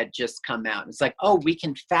fax had just come out. It's we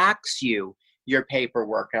can fax you your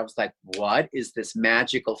paperwork. I was like, what is this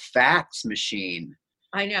magical fax machine?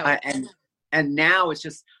 I know. And now it's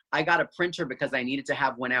just, I got a printer because I needed to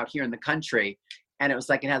have one out here in the country. And it was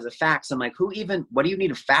it has a fax. I'm like, what do you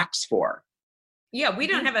need a fax for? Yeah, we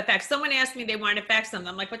don't have a fax. Someone asked me they wanted to fax something.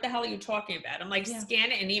 I'm like, what the hell are you talking about? I'm like,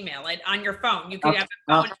 scan it and email it on your phone. You could have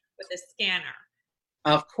a phone with a scanner.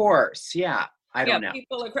 Of course. Yeah. I don't know.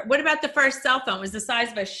 People what about the first cell phone? It was the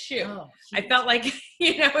size of a shoe. Oh, I felt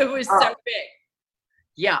it was so big.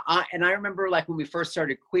 Yeah. And I remember when we first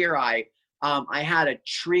started Queer Eye, I had a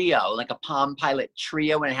Trio, a Palm Pilot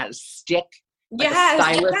Trio, and it had a stick. A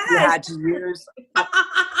stylist you had to use.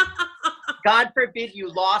 God forbid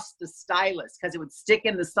you lost the stylus, because it would stick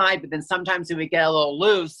in the side, but then sometimes it would get a little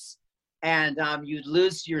loose, and you'd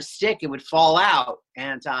lose your stick. It would fall out.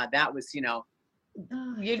 And that was, you're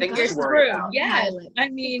screwed. Yes. I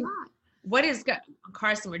mean, what is good?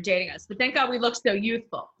 Carson, we're dating us, but thank God we look so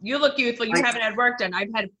youthful. You look youthful. You haven't had work done. I've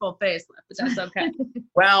had a full facelift, but that's okay.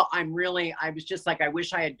 Well, I was just like, I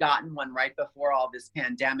wish I had gotten one right before all this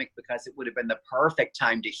pandemic, because it would have been the perfect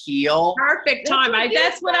time to heal. Perfect time.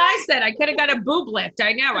 That's what I said. I could have got a boob lift.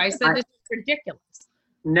 I know. I said this is ridiculous.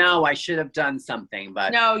 No, I should have done something,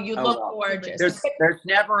 but no, you look gorgeous. There's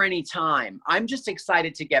never any time. I'm just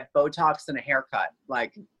excited to get Botox and a haircut.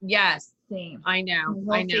 Like, yes, same. I know.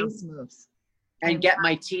 Face moves. And get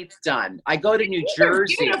my teeth done. I go to New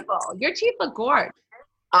Jersey. Beautiful. Your teeth look gorgeous.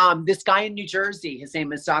 This guy in New Jersey, his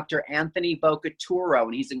name is Dr. Anthony Bocaturo,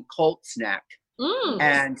 and he's in Colts Neck.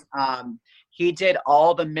 And he did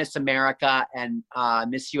all the Miss America and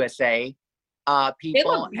Miss USA people. They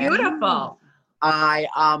look beautiful. I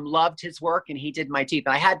loved his work, and he did my teeth.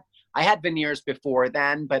 I had veneers before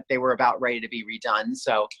then, but they were about ready to be redone.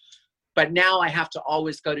 So, but now I have to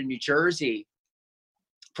always go to New Jersey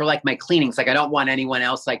for like my cleanings. Like, I don't want anyone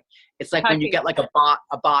else. Like, it's like when you get like a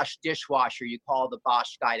Bosch dishwasher, you call the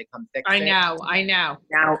Bosch guy to come fix it. I know.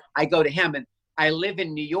 Now I go to him, and I live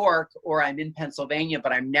in New York or I'm in Pennsylvania,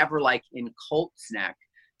 but I'm never like in Colts Neck.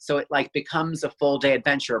 So it like becomes a full day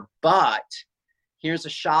adventure. But here's a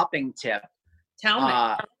shopping tip. Tell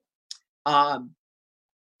me.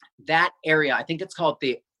 That area, I think it's called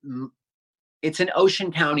it's in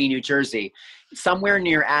Ocean County, New Jersey, somewhere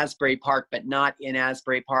near Asbury Park, but not in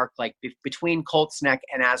Asbury Park, like between Colts Neck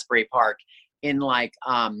and Asbury Park, in like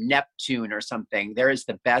Neptune or something. There is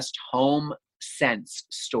the best home sense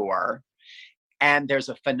store. And there's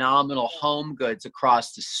a phenomenal Home Goods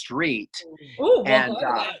across the street. Ooh,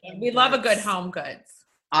 we love a good Home Goods.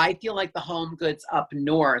 I feel like the Home Goods up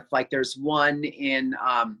north, like there's one in,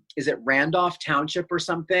 is it Randolph Township or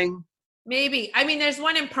something? Maybe. I mean, there's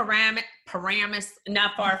one in Paramus,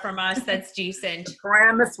 not far from us, that's decent. The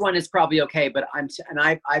Paramus one is probably okay, but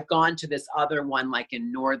I've gone to this other one, like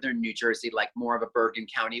in northern New Jersey, like more of a Bergen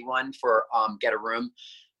County one for Get a Room.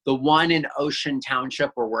 The one in Ocean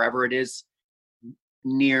Township or wherever it is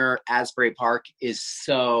near Asbury Park is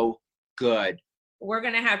so good. We're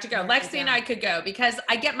going to have to go. Lexi and I could go because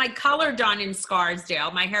I get my color done in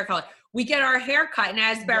Scarsdale, my hair color. We get our hair cut in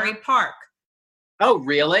Asbury Park. Oh,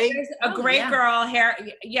 really? There's a great girl hair.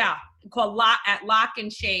 Yeah. Called Lock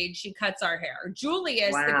and Shade. She cuts our hair.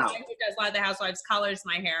 Julius, the guy who does a lot of the housewives, colors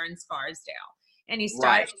my hair in Scarsdale. And he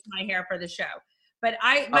styles my hair for the show. But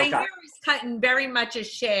my hair is cutting very much a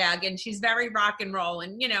shag, and she's very rock and roll.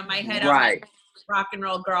 And, you know, my head up, like rock and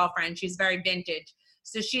roll girlfriend. She's very vintage.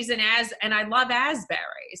 So she's and I love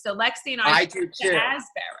Asbury. So Lexi and I do too.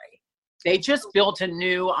 Asbury. They just built a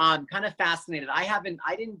new, kind of fascinated. I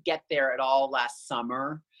didn't get there at all last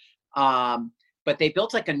summer. But they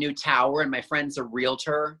built like a new tower, and my friend's a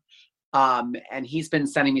realtor. And he's been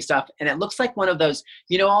sending me stuff, and it looks like one of those,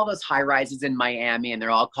 you know, all those high rises in Miami, and they're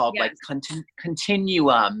all called like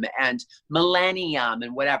Continuum and Millennium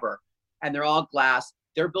and whatever. And they're all glass.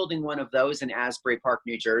 They're building one of those in Asbury Park,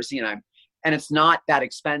 New Jersey. And it's not that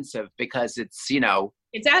expensive because it's, you know,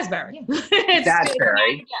 it's Asbury. It's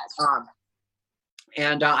Asbury.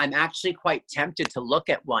 And I'm actually quite tempted to look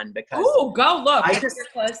at one because go look. If you're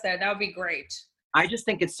close there, that would be great. I just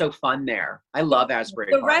think it's so fun there. I love Asbury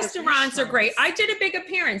The Park. restaurants are great. I did a big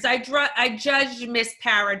appearance. I judged Miss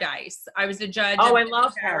Paradise. I was a judge. Oh, I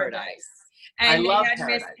love Paradise. And they had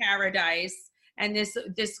Miss Paradise. And this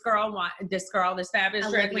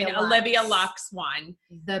fabulous drag queen, Olivia Lux won.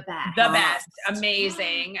 The best.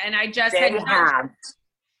 Amazing. And I just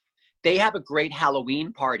they have a great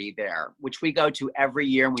Halloween party there, which we go to every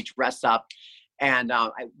year, and we dress up. And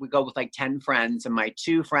we go with like 10 friends, and my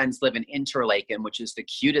 2 friends live in Interlaken, which is the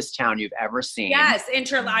cutest town you've ever seen. Yes,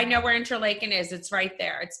 I know where Interlaken is. It's right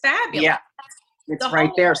there. It's fabulous. Yeah, it's right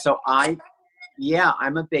there. So I'm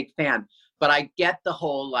a big fan. But I get the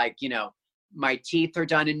whole, like, you know, my teeth are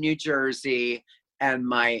done in New Jersey, and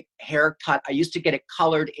my haircut, I used to get it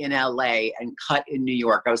colored in LA and cut in New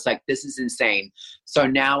York. I was like, this is insane. So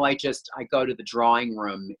now I go to the drawing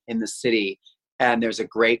room in the city, and there's a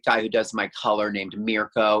great guy who does my color named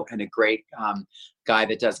Mirko, and a great guy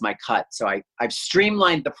that does my cut. So I've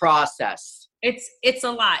streamlined the process. It's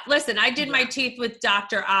a lot. Listen, I did my teeth with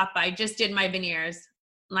Dr. Appa. I just did my veneers,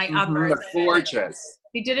 my uppers. They're gorgeous.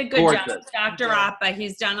 He did a good job. Dr. Appa,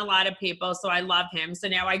 he's done a lot of people, so I love him. So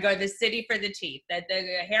now I go to the city for the teeth. The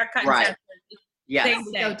haircut. Right. Yes. Same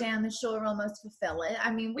We thing. go down the shore almost fulfill it.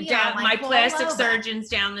 I mean, we Down, are like my plastic all over. surgeon's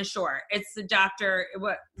down the shore. It's the Dr.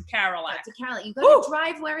 Carolak. Dr. Carolak, you got to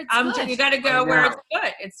drive where it's good. You got to go where it's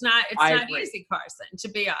good. It's not agree. easy, Carson, to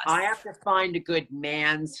be us. I have to find a good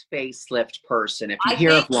man's facelift person. If you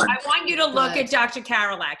hear of one, I want you to look at Dr.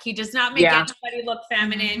 Carolak. He does not make anybody look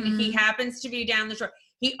feminine. Mm-hmm. He happens to be down the shore.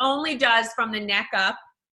 He only does from the neck up.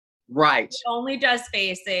 Right. He only does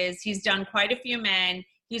faces. He's done quite a few men.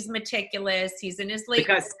 He's meticulous. He's in his late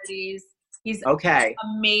 40s. He's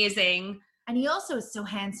amazing. And he also is so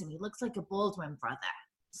handsome. He looks like a Baldwin brother.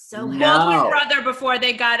 So handsome. Baldwin brother before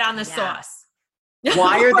they got on the sauce.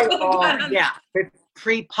 Why are they all,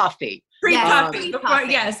 pre-puffy? Pre-puffy.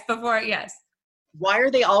 Before. Why are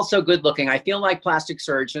they all so good looking? I feel like plastic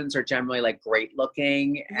surgeons are generally like great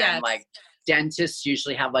looking and like dentists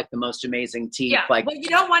usually have like the most amazing teeth. Yeah, like, but you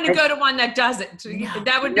don't want to go to one that doesn't.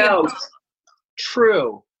 That would be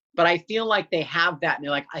true. But I feel like they have that and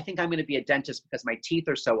they're like, I think I'm going to be a dentist because my teeth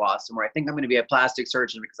are so awesome, or I think I'm going to be a plastic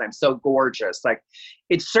surgeon because I'm so gorgeous. Like,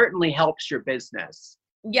 it certainly helps your business.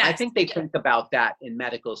 Yes. I think they think about that in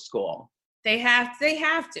medical school. They have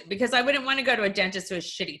to, because I wouldn't want to go to a dentist who has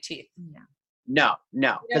shitty teeth. No,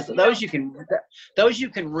 because those you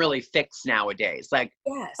can really fix nowadays. Like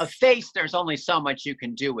a face, there's only so much you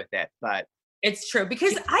can do with it, but it's true,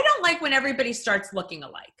 because I don't like when everybody starts looking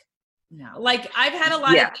alike. No. Like, I've had a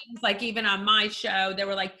lot of things, like even on my show, they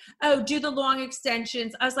were like, oh, do the long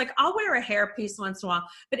extensions. I was like, I'll wear a hairpiece once in a while,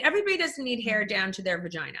 but everybody doesn't need hair down to their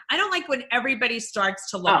vagina. I don't like when everybody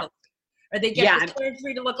starts to look alike, or they get the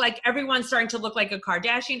surgery to look like everyone's starting to look like a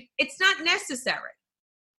Kardashian. It's not necessary.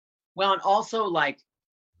 Well, and also like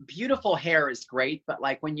beautiful hair is great, but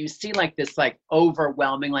like when you see like this like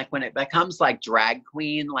overwhelming, like when it becomes like drag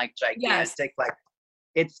queen, like gigantic, like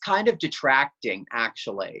it's kind of detracting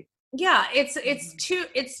actually. Yeah, it's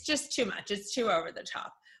just too much. It's too over the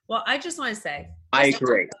top. Well, I just want to say, I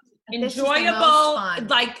agree. Enjoyable,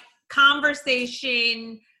 like,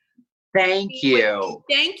 conversation. Thank you.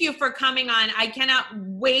 Thank you for coming on. I cannot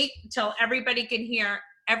wait till everybody can hear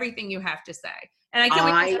everything you have to say. And I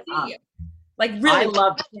can't wait to see you. Like, really.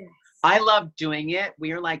 I love doing it.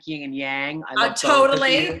 We are like yin and yang. I love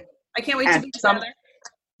totally. I can't wait to be together.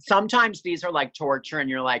 Sometimes these are like torture and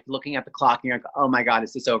you're like looking at the clock and you're like, oh my God,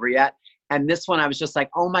 is this over yet? And this one, I was just like,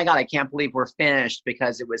 oh my God, I can't believe we're finished,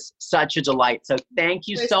 because it was such a delight. So thank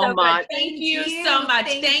you so much. Thank you so much.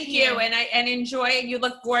 Thank you. And enjoy it. You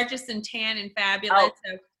look gorgeous and tan and fabulous.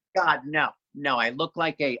 Oh, God, no, I look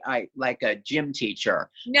like a gym teacher.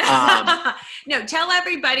 No, no, tell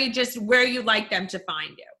everybody just where you like them to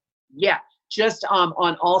find you. Yeah, just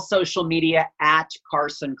on all social media at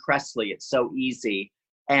Carson Kressley. It's so easy.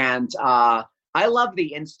 And I love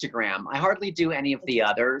the Instagram. I hardly do any of the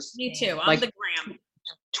others. Me too. I'm like, the gram.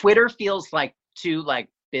 Twitter feels like too like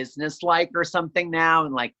business-like or something now,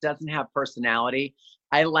 and like doesn't have personality.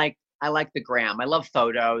 I like the gram. I love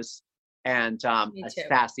photos and a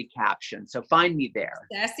sassy caption. So find me there.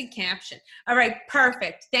 Sassy caption. All right,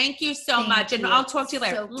 perfect. Thank you so much. And I'll talk to you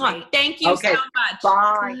later. Thank you so much.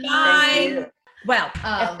 Bye. Bye. Well,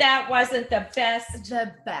 if that wasn't the best.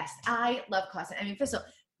 The best. I love Carson. I mean, first of all,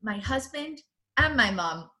 my husband and my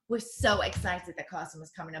mom were so excited that Carson was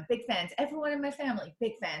coming on. Big fans. Everyone in my family,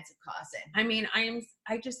 big fans of Carson. I mean,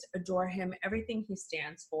 I just adore him. Everything he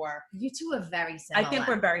stands for. You two are very similar. I think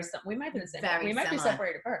we're very similar. We might be the same. We might be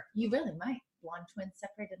separated at birth. You really might. Blonde twins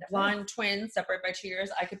separated at birth. Blonde twins separated by 2 years.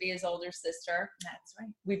 I could be his older sister. That's right.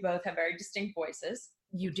 We both have very distinct voices.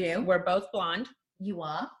 You do. We're both blonde. You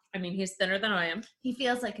are. I mean, he's thinner than I am. He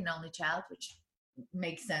feels like an only child, which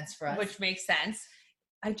makes sense for us. Which makes sense.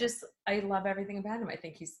 I love everything about him. I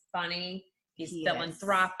think he's funny. He's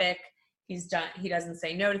philanthropic. He doesn't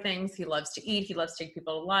say no to things. He loves to eat. He loves to take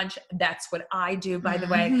people to lunch. That's what I do, by the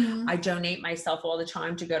way. I donate myself all the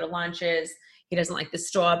time to go to lunches. He doesn't like the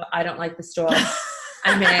Staub. I don't like the Staub.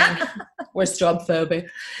 I mean, we're Staub-phobic.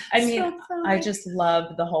 I mean, I just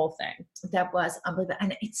love the whole thing. That was unbelievable.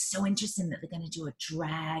 And it's so interesting that they're going to do a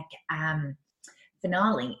drag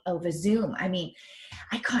finale over Zoom. I mean,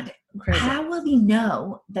 I can't. Crazy. How will you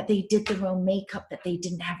know that they did their own makeup, that they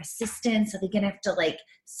didn't have assistants? Are they going to have to like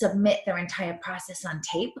submit their entire process on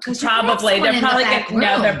tape? Because probably they're probably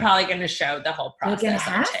going to show the whole process. They're going to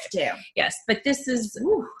have to. Yes, but this is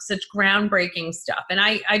such groundbreaking stuff, and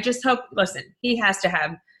I just hope. Listen, he has to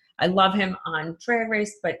have. I love him on Drag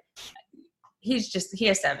Race, but he has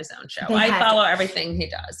to have his own show. I follow everything he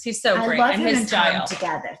does. He's so great, love and him his style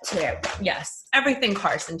together too. Yes, everything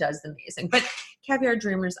Carson does is amazing. But Caviar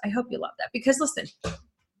Dreamers, I hope you love that, because listen,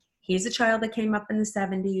 he's a child that came up in the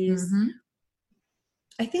 70s.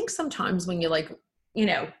 I think sometimes when you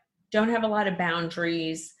don't have a lot of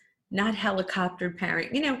boundaries, not helicopter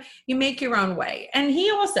parent. You know, you make your own way. And he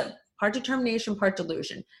also, part determination, part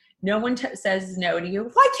delusion. No one says no to you.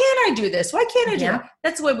 Why can't I do this? Why can't I do that?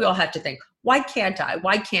 That's the way we all have to think. Why can't I?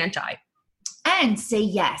 Why can't I? And say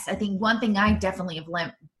yes. I think one thing I definitely have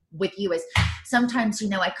learned with you is sometimes, you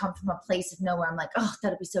know, I come from a place of nowhere. I'm like, oh,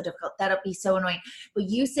 that'll be so difficult. That'll be so annoying. But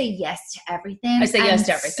you say yes to everything. I say yes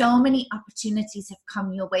to everything. So many opportunities have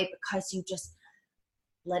come your way because you just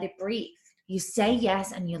let it breathe. You say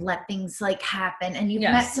yes and you let things like happen, and you've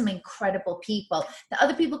met some incredible people that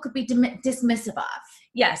other people could be dismissive of.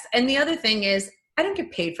 Yes. And the other thing is, I don't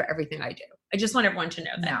get paid for everything I do. I just want everyone to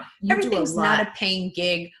know that. No, everything's not a paying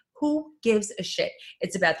gig. Who gives a shit?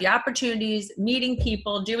 It's about the opportunities, meeting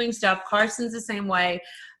people, doing stuff. Carson's the same way.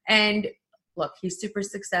 And look, he's super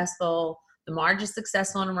successful. The Marge is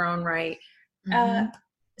successful in her own right.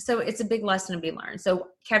 So it's a big lesson to be learned. So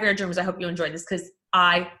Caviar Dreamers, I hope you enjoyed this because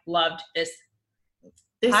I loved this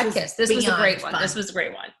podcast. This was a great one. This was a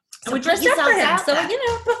great one. And we dressed up for him. So, you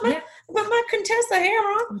know, put my Contessa hair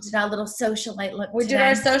on. We did our little socialite look. We did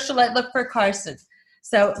our socialite look for Carson.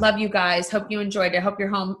 So love you guys. Hope you enjoyed it. Hope you're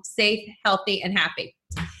home safe, healthy, and happy.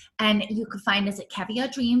 And you can find us at Caviar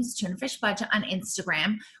Dreams, Tuna Fish Budget on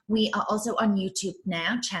Instagram. We are also on YouTube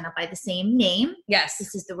now, channel by the same name. Yes.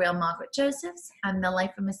 This is The Real Margaret Josephs. I'm the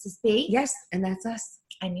Life of Mrs. B. Yes, and that's us.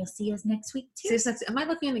 And you'll see us next week too. See us next. Am I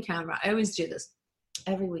looking in the camera? I always do this.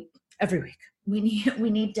 Every week. Every week. We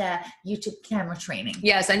need YouTube camera training.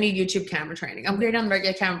 Yes, I need YouTube camera training. I'm great on the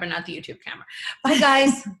regular camera, but not the YouTube camera. Bye,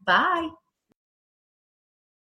 guys. Bye.